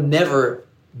 you'll never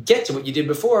get to what you did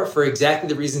before for exactly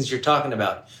the reasons you're talking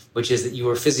about, which is that you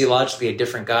were physiologically a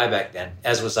different guy back then,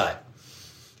 as was I.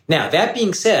 Now, that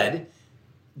being said,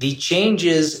 the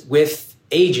changes with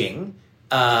aging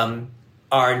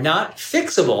are not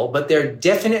fixable, but they're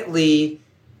definitely,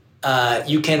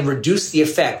 you can reduce the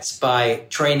effects by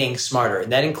training smarter.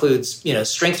 And that includes,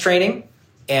 strength training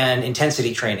and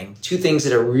intensity training, two things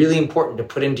that are really important to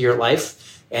put into your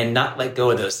life and not let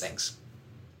go of those things.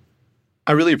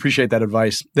 I really appreciate that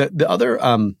advice. The other,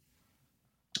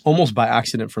 almost by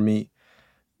accident for me,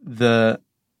 the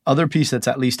other piece that's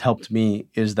at least helped me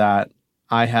is that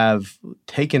I have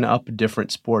taken up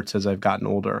different sports as I've gotten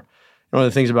older. One of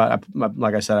the things about,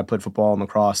 like I said, I played football and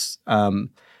lacrosse.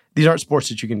 These aren't sports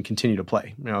that you can continue to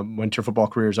play. Once your football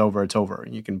career is over, it's over.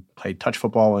 You can play touch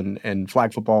football and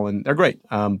flag football, and they're great,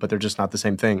 but they're just not the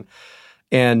same thing.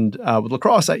 And with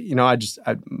lacrosse,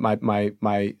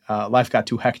 my life got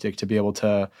too hectic to be able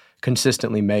to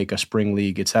consistently make a spring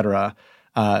league, et cetera.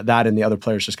 That and the other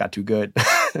players just got too good.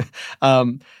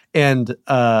 And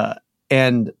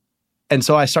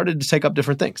so I started to take up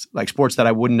different things, like sports that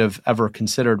I wouldn't have ever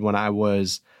considered when I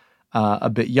was a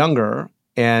bit younger.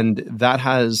 And that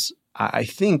has, I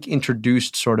think,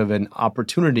 introduced sort of an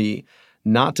opportunity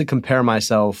not to compare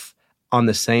myself on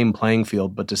the same playing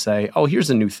field, but to say, oh, here's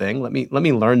a new thing. Let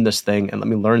me learn this thing and let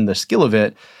me learn the skill of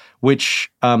it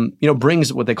which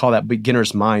brings what they call that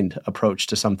beginner's mind approach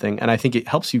to something. And I think it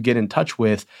helps you get in touch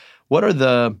with what are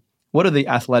the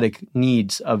athletic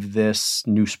needs of this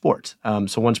new sport.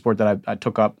 So one sport that I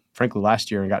took up, frankly,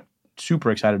 last year and got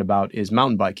super excited about is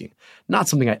mountain biking. Not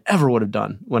something I ever would have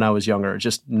done when I was younger,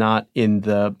 just not in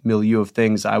the milieu of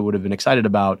things I would have been excited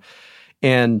about.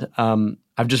 And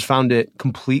I've just found it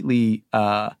completely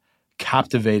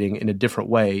captivating in a different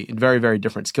way, a very, very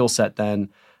different skill set than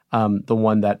the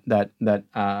one that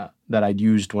I'd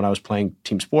used when I was playing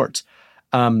team sports.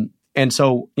 And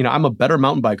so, I'm a better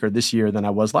mountain biker this year than I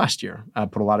was last year. I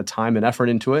put a lot of time and effort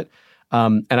into it.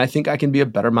 And I think I can be a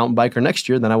better mountain biker next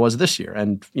year than I was this year.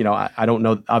 And, I don't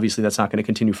know, obviously that's not going to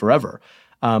continue forever.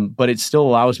 But it still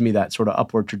allows me that sort of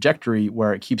upward trajectory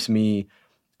where it keeps me,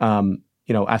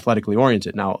 athletically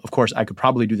oriented. Now, of course, I could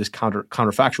probably do this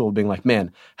counterfactual of being like,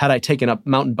 man, had I taken up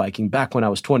mountain biking back when I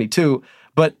was 22,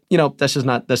 but that's just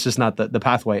not the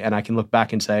pathway. And I can look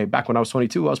back and say, back when I was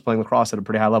 22, I was playing lacrosse at a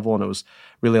pretty high level, and it was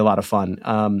really a lot of fun.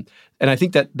 And I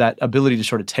think that ability to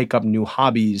sort of take up new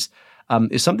hobbies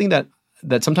is something that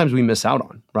sometimes we miss out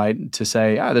on, right? To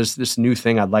say, there's this new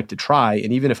thing I'd like to try,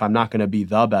 and even if I'm not going to be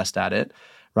the best at it,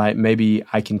 right, maybe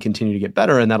I can continue to get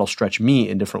better, and that'll stretch me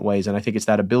in different ways. And I think it's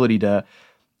that ability to,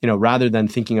 rather than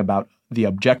thinking about the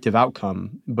objective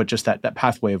outcome, but just that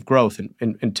pathway of growth.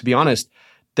 And to be honest,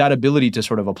 that ability to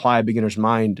sort of apply a beginner's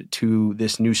mind to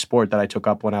this new sport that I took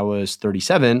up when I was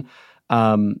 37,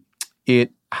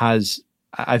 it has,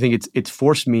 I think it's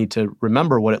forced me to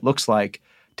remember what it looks like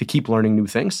to keep learning new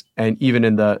things. And even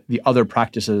in the other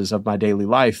practices of my daily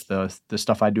life, the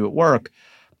stuff I do at work,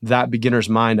 that beginner's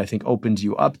mind, I think, opens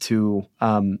you up to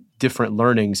different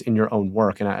learnings in your own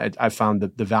work. And I found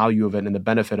the value of it and the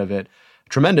benefit of it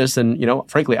tremendous. And,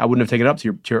 frankly, I wouldn't have taken it up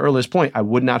to your earliest point. I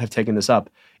would not have taken this up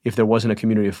if there wasn't a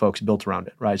community of folks built around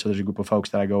it, right? So there's a group of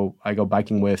folks that I go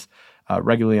biking with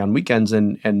regularly on weekends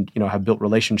and have built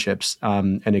relationships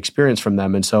and experience from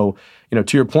them. And so,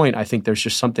 to your point, I think there's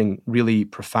just something really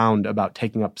profound about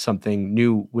taking up something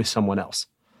new with someone else.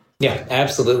 Yeah,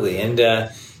 absolutely.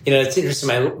 And, it's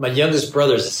interesting. My youngest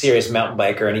brother is a serious mountain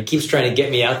biker, and he keeps trying to get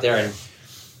me out there. And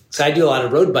so I do a lot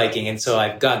of road biking, and so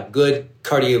I've got good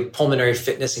cardiopulmonary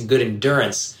fitness and good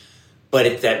endurance. But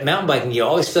at that mountain biking, you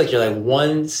always feel like you're like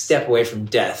one step away from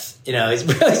death.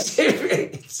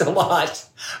 It's a lot,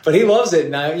 but he loves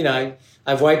it. And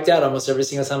I've wiped out almost every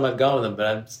single time I've gone with him,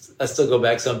 but I still go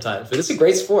back sometimes. But it's a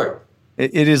great sport.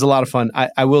 It is a lot of fun.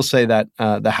 I will say that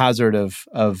the hazard of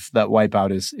that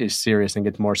wipeout is serious and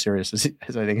gets more serious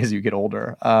as I think as you get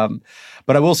older.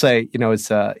 But I will say,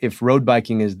 it's if road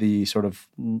biking is the sort of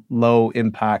low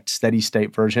impact, steady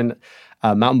state version,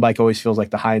 mountain bike always feels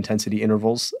like the high intensity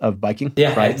intervals of biking.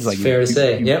 Yeah, right? it's like fair to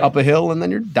say. You're up a hill and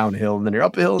then you're down a hill and then you're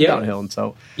up a hill and down a hill, and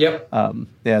so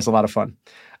it's a lot of fun.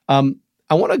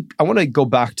 I want to go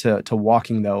back to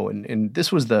walking though, and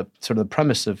this was the sort of the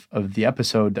premise of the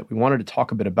episode that we wanted to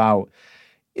talk a bit about.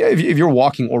 If you're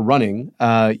walking or running,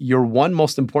 your one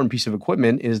most important piece of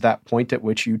equipment is that point at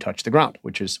which you touch the ground,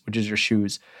 which is your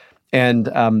shoes. And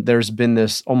there's been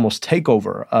this almost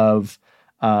takeover of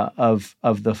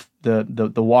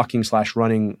the walking /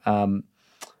 running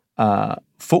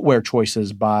footwear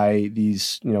choices by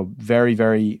these very,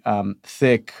 very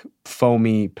thick,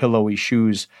 foamy, pillowy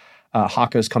shoes.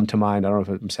 HOKAs come to mind. I don't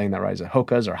know if I'm saying that right. Is it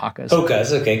HOKAs or HOKAs?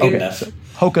 HOKAs, okay, good enough. So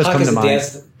HOKAs come to mind.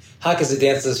 HOKAs a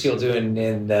dance those people do in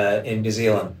New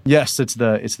Zealand. Yes, it's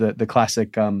the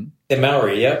classic. The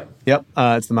Maori, yep. Yep,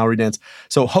 it's the Maori dance.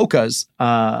 So HOKAs,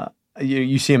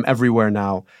 you see them everywhere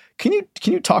now. Can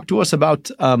you talk to us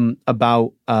about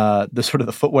the sort of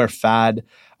the footwear fad?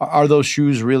 Are those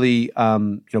shoes really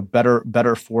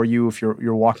better for you if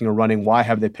you're walking or running? Why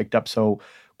have they picked up so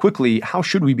quickly? How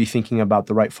should we be thinking about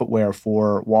the right footwear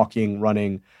for walking,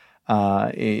 running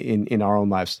in our own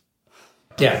lives?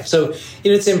 Yeah, so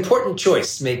it's an important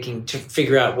choice to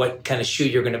figure out what kind of shoe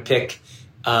you're going to pick,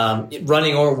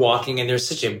 running or walking. And there's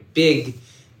such a big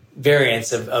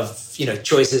variance of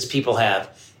choices people have.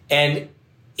 And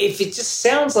if it just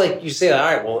sounds like you say, all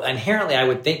right, well, inherently I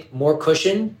would think more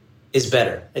cushion is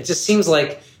better. It just seems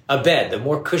like a bed. The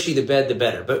more cushy the bed, the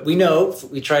better. But we know,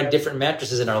 we tried different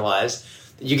mattresses in our lives.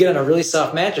 You get on a really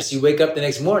soft mattress, you wake up the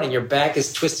next morning, your back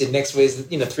is twisted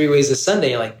 3 ways a Sunday.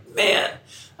 You're like, man,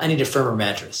 I need a firmer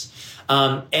mattress.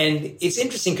 And it's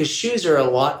interesting because shoes are a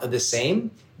lot of the same,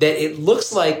 that it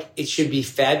looks like it should be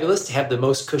fabulous to have the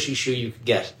most cushy shoe you could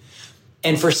get.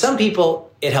 And for some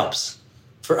people, it helps.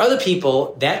 For other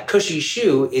people, that cushy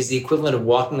shoe is the equivalent of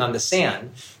walking on the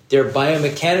sand. They're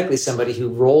biomechanically somebody who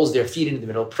rolls their feet into the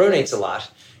middle, pronates a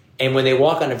lot. And when they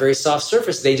walk on a very soft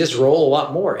surface, they just roll a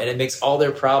lot more. And it makes all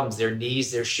their problems, their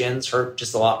knees, their shins hurt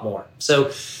just a lot more.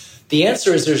 So the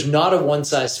answer is there's not a one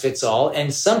size fits all.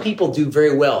 And some people do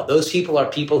very well. Those people are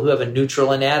people who have a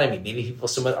neutral anatomy, maybe people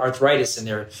with some arthritis in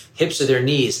their hips or their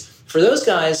knees. For those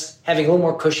guys, having a little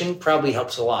more cushion probably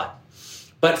helps a lot.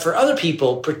 But for other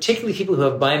people, particularly people who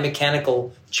have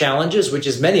biomechanical challenges, which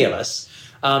is many of us,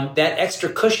 that extra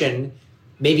cushion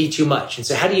may be too much. And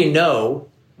so how do you know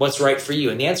what's right for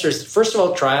you? And the answer is, first of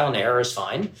all, trial and error is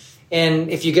fine. And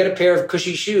if you get a pair of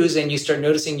cushy shoes and you start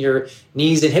noticing your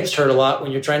knees and hips hurt a lot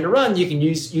when you're trying to run, you can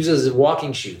use those as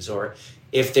walking shoes. Or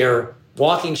if they're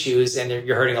walking shoes and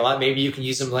you're hurting a lot, maybe you can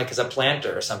use them like as a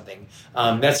planter or something.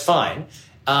 That's fine.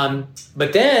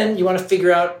 But then you want to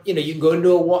figure out, you can go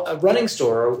into a running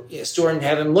store or a store and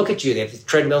have them look at you. They have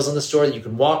treadmills in the store that you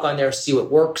can walk on there, see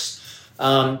what works.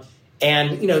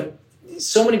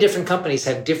 So many different companies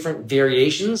have different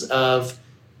variations of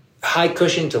high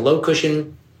cushion to low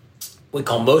cushion. We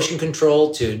call motion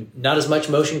control to not as much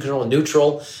motion control,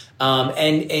 neutral.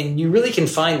 And you really can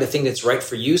find the thing that's right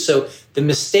for you. So the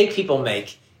mistake people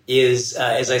make is,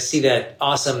 as I see that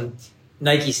awesome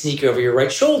Nike sneaker over your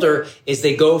right shoulder, is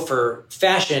they go for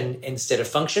fashion instead of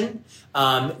function.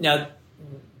 Now,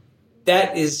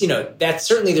 that is, that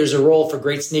certainly there's a role for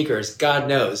great sneakers, God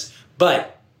knows.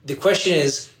 But the question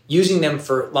is, using them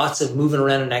for lots of moving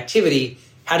around and activity,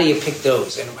 how do you pick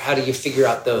those and how do you figure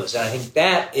out those? And I think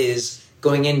that is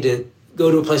go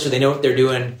to a place where they know what they're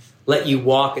doing, let you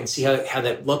walk and see how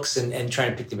that looks and try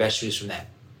and pick the best shoes from that.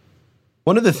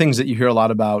 One of the things that you hear a lot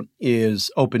about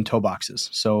is open toe boxes.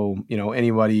 So,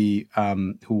 anybody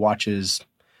who watches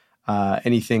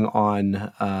anything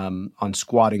on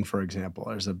squatting, for example,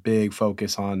 there's a big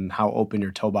focus on how open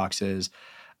your toe box is.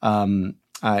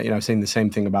 Saying the same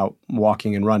thing about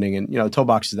walking and running, and toe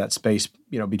box is that space,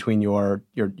 between the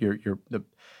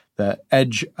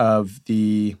edge of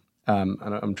the.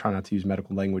 I'm trying not to use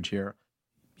medical language here.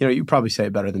 You probably say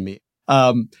it better than me.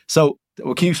 So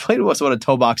can you explain to us what a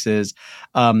toe box is,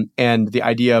 and the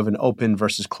idea of an open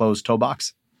versus closed toe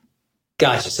box?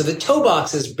 Gotcha. So the toe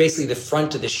box is basically the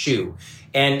front of the shoe.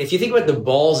 And if you think about the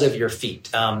balls of your feet,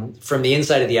 from the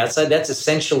inside to the outside, that's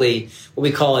essentially what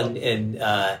we call in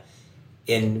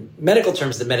medical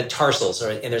terms, the metatarsals.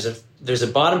 And there's a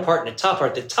bottom part and a top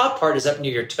part. The top part is up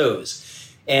near your toes.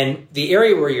 And the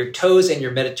area where your toes and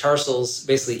your metatarsals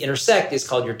basically intersect is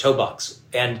called your toe box.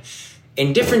 And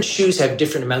different shoes have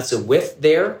different amounts of width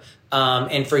there.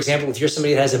 And for example, if you're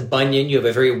somebody that has a bunion, you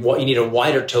need a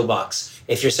wider toe box.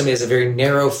 If you're somebody that has a very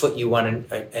narrow foot, you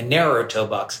want a narrower toe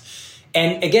box.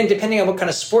 And again, depending on what kind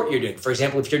of sport you're doing. For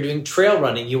example, if you're doing trail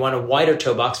running, you want a wider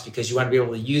toe box because you want to be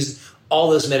able to use all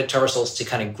those metatarsals to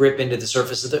kind of grip into the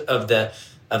surface of the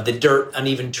dirt,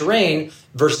 uneven terrain,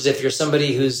 versus if you're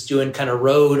somebody who's doing kind of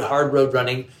hard road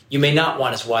running, you may not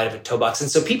want as wide of a toe box. And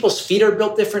so people's feet are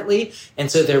built differently, and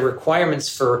so their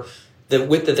requirements for the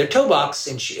width of their toe box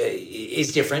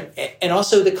is different, and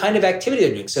also the kind of activity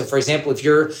they're doing. So for example, if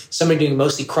you're somebody doing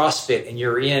mostly CrossFit and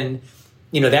you're in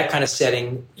that kind of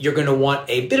setting, you're going to want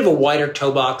a bit of a wider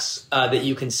toe box that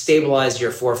you can stabilize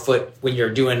your forefoot when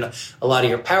you're doing a lot of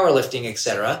your powerlifting, et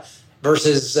cetera,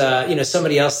 versus,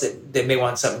 somebody else that may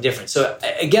want something different. So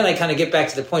again, I kind of get back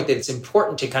to the point that it's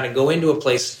important to kind of go into a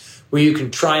place where you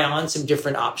can try on some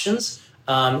different options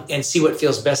and see what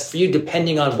feels best for you,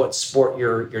 depending on what sport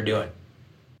you're doing.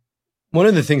 One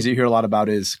of the things that you hear a lot about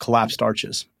is collapsed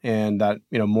arches, and that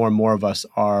more and more of us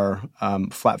are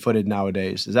flat-footed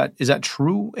nowadays. Is that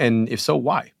true? And if so,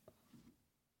 why?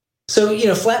 So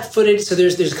flat-footed. So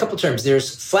there's a couple terms.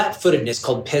 There's flat-footedness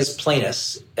called pes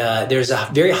planus. There's a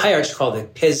very high arch called the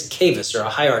pes cavus, or a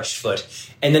high arched foot,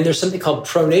 and then there's something called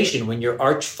pronation, when your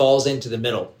arch falls into the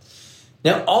middle.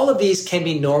 Now, all of these can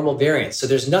be normal variants. So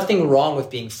there's nothing wrong with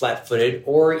being flat-footed,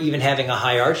 or even having a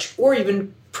high arch, or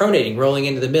even pronating, rolling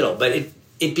into the middle. But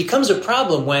it becomes a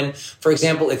problem when, for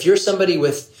example, if you're somebody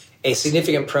with a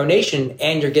significant pronation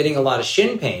and you're getting a lot of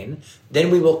shin pain,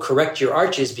 then we will correct your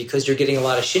arches because you're getting a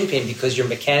lot of shin pain because you're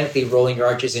mechanically rolling your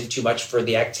arches in too much for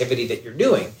the activity that you're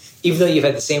doing, even though you've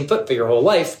had the same foot for your whole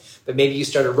life, but maybe you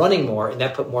started running more and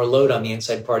that put more load on the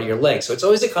inside part of your leg. So it's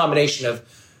always a combination of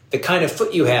the kind of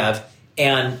foot you have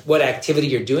and what activity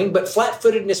you're doing. But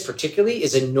flat-footedness particularly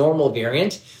is a normal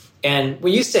variant. And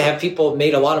we used to have people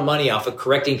made a lot of money off of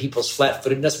correcting people's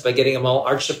flat-footedness by getting them all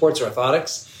arch supports or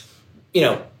orthotics.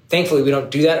 Thankfully, we don't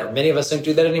do that, or many of us don't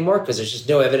do that anymore because there's just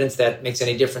no evidence that makes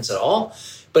any difference at all.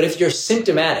 But if you're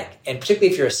symptomatic, and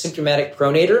particularly if you're a symptomatic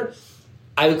pronator,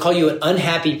 I would call you an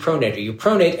unhappy pronator. You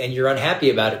pronate and you're unhappy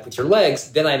about it with your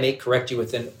legs, then I may correct you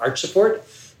with an arch support.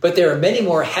 But there are many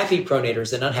more happy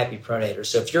pronators than unhappy pronators.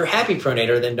 So if you're a happy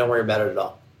pronator, then don't worry about it at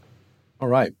all. All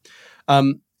right.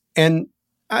 And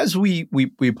as we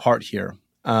part here,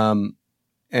 and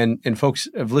folks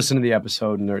have listened to the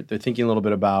episode and they're thinking a little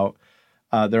bit about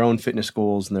their own fitness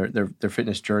goals and their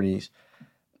fitness journeys.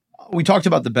 We talked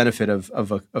about the benefit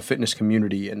of a fitness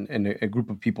community and a group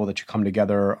of people that you come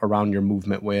together around your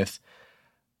movement with.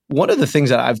 One of the things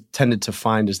that I've tended to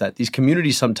find is that these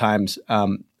communities sometimes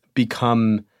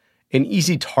become an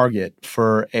easy target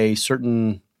for a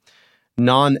certain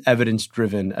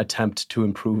non-evidence-driven attempt to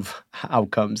improve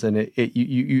outcomes, and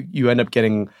you end up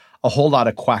getting a whole lot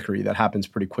of quackery that happens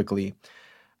pretty quickly.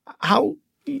 How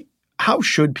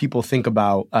should people think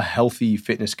about a healthy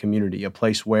fitness community, a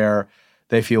place where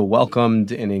they feel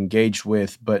welcomed and engaged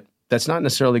with, but that's not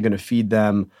necessarily going to feed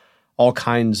them all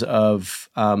kinds of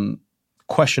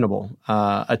questionable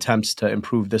attempts to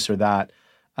improve this or that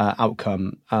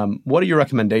outcome? What are your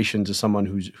recommendations as someone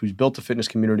who's built a fitness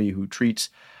community, who treats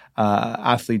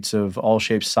athletes of all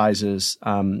shapes, sizes,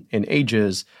 and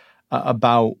ages,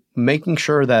 about making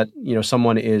sure that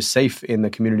someone is safe in the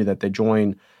community that they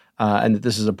join, and that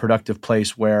this is a productive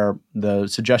place where the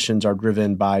suggestions are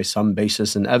driven by some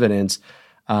basis in evidence,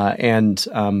 and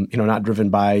not driven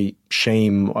by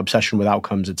shame, obsession with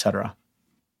outcomes, et cetera?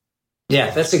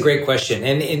 Yeah, that's a great question,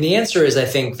 and the answer is, I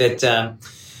think that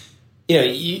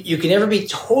you can never be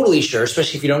totally sure,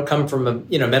 especially if you don't come from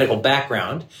a medical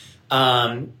background.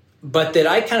 But that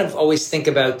I kind of always think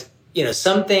about,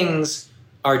 some things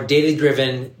are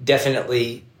data-driven,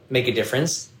 definitely make a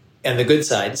difference on the good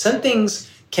side. Some things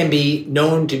can be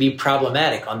known to be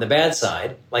problematic on the bad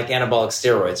side, like anabolic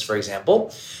steroids, for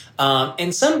example.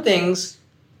 And some things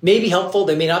may be helpful,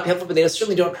 they may not be helpful, but they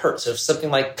certainly don't hurt. So if something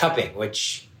like cupping,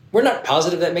 which we're not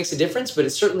positive that makes a difference, but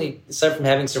it certainly, aside from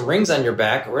having some rings on your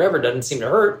back or whatever, doesn't seem to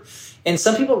hurt. And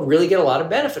some people really get a lot of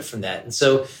benefit from that. And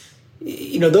so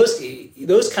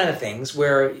those kind of things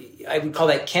where I would call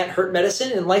that can't hurt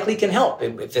medicine and likely can help.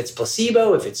 If it's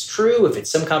placebo, if it's true, if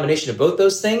it's some combination of both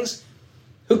those things,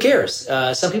 who cares?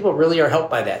 Some people really are helped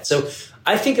by that. So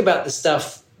I think about the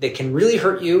stuff that can really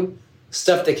hurt you,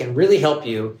 stuff that can really help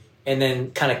you, and then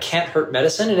kind of can't hurt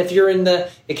medicine. And if you're in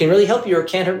it can really help you or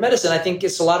can't hurt medicine, I think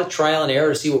it's a lot of trial and error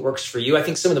to see what works for you. I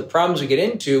think some of the problems we get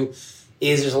into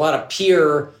is there's a lot of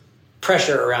peer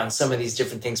pressure around some of these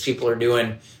different things people are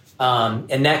doing.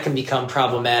 And that can become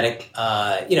problematic,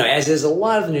 as is a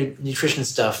lot of the nutrition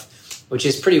stuff, which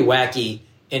is pretty wacky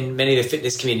in many of the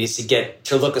fitness communities to get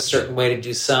to look a certain way, to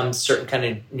do some certain kind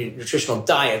of nutritional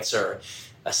diets or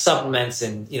supplements.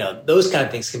 And, those kind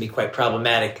of things can be quite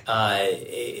problematic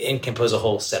and can pose a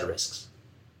whole set of risks.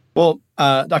 Well,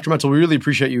 Dr. Metzl, we really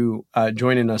appreciate you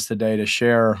joining us today to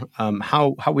share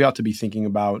how we ought to be thinking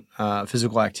about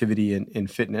physical activity in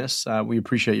fitness. We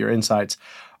appreciate your insights.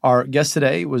 Our guest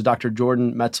today was Dr.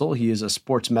 Jordan Metzl. He is a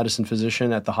sports medicine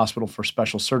physician at the Hospital for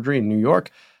Special Surgery in New York.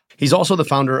 He's also the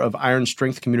founder of Iron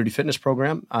Strength Community Fitness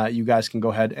Program. You guys can go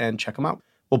ahead and check him out.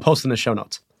 We'll post in the show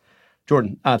notes.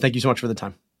 Jordan, thank you so much for the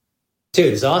time.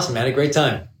 Dude, it's awesome, man. I had a great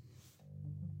time.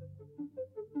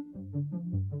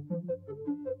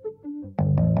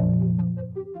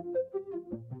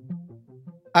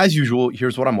 As usual,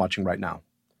 here's what I'm watching right now.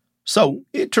 So,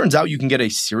 it turns out you can get a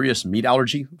serious meat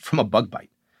allergy from a bug bite.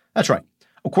 That's right.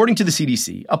 According to the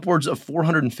CDC, upwards of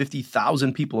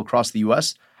 450,000 people across the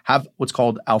U.S. have what's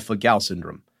called alpha-gal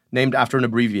syndrome, named after an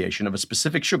abbreviation of a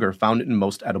specific sugar found in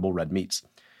most edible red meats.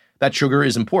 That sugar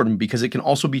is important because it can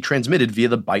also be transmitted via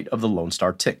the bite of the Lone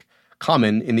Star tick,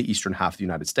 common in the eastern half of the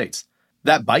United States.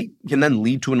 That bite can then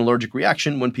lead to an allergic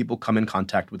reaction when people come in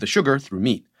contact with the sugar through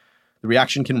meat. The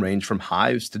reaction can range from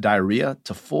hives to diarrhea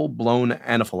to full-blown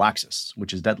anaphylaxis,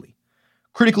 which is deadly.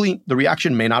 Critically, the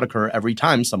reaction may not occur every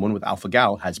time someone with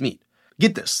alpha-gal has meat.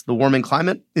 Get this, the warming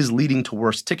climate is leading to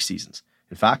worse tick seasons.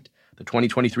 In fact, the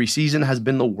 2023 season has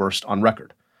been the worst on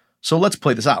record. So let's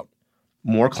play this out.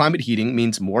 More climate heating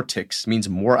means more ticks, means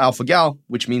more alpha-gal,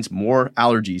 which means more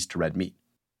allergies to red meat.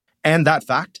 And that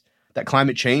fact, that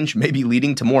climate change may be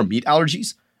leading to more meat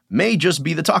allergies, may just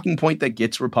be the talking point that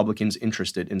gets Republicans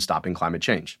interested in stopping climate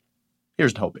change.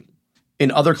 Here's to hoping.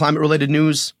 In other climate-related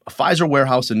news, a Pfizer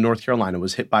warehouse in North Carolina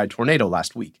was hit by a tornado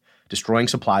last week, destroying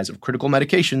supplies of critical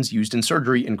medications used in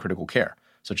surgery and critical care,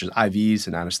 such as IVs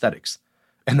and anesthetics.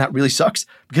 And that really sucks,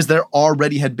 because there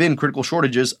already had been critical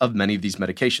shortages of many of these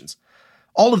medications.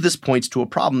 All of this points to a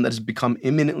problem that has become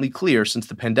imminently clear since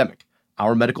the pandemic.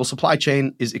 Our medical supply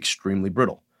chain is extremely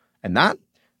brittle. And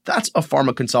that's a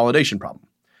pharma consolidation problem.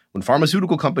 When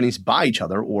pharmaceutical companies buy each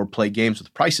other or play games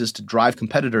with prices to drive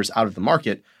competitors out of the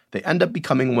market, they end up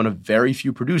becoming one of very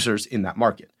few producers in that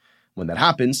market. When that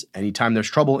happens, anytime there's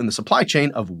trouble in the supply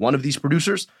chain of one of these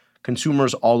producers,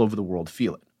 consumers all over the world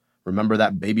feel it. Remember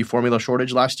that baby formula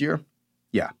shortage last year?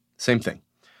 Yeah, same thing.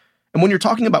 And when you're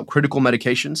talking about critical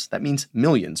medications, that means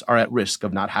millions are at risk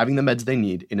of not having the meds they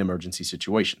need in emergency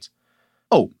situations.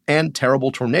 Oh, and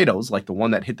terrible tornadoes like the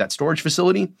one that hit that storage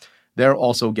facility, they're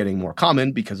also getting more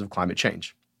common because of climate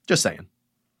change. Just saying.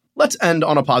 Let's end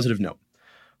on a positive note.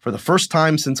 For the first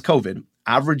time since COVID,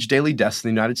 average daily deaths in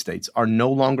the United States are no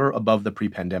longer above the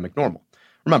pre-pandemic normal.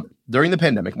 Remember, during the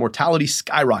pandemic, mortality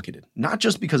skyrocketed, not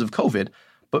just because of COVID,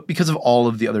 but because of all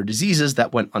of the other diseases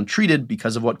that went untreated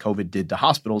because of what COVID did to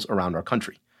hospitals around our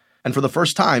country. And for the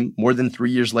first time, more than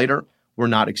 3 years later, we're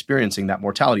not experiencing that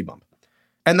mortality bump.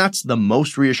 And that's the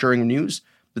most reassuring news,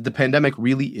 that the pandemic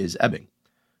really is ebbing.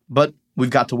 But we've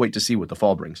got to wait to see what the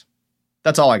fall brings.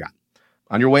 That's all I got.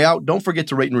 On your way out, don't forget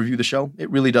to rate and review the show. It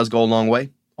really does go a long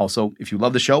way. Also, if you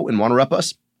love the show and want to rep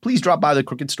us, please drop by the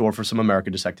Crooked store for some America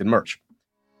Dissected merch.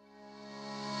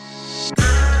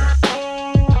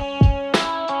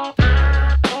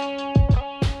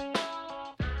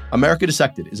 America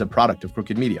Dissected is a product of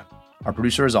Crooked Media. Our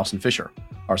producer is Austin Fisher.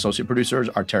 Our associate producers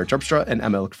are Tara Terpstra and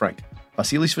Emma Frank.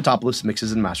 Vasilis Fotopoulos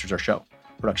mixes and masters our show.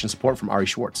 Production support from Ari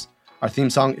Schwartz. Our theme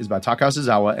song is by Taka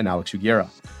Suzawa and Alex Uguera.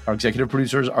 Our executive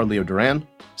producers are Leo Duran,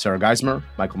 Sarah Geismer,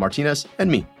 Michael Martinez, and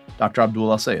me, Dr.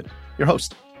 Abdul Al-Sayed, your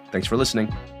host. Thanks for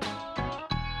listening.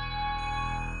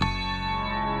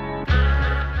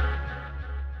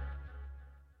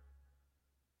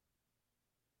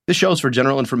 This show is for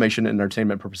general information and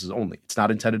entertainment purposes only. It's not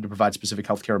intended to provide specific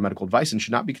healthcare or medical advice and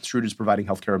should not be construed as providing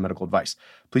healthcare or medical advice.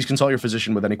 Please consult your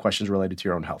physician with any questions related to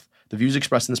your own health. The views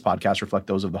expressed in this podcast reflect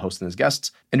those of the host and his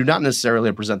guests and do not necessarily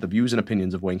represent the views and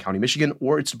opinions of Wayne County, Michigan,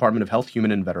 or its Department of Health,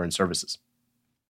 Human and Veteran Services.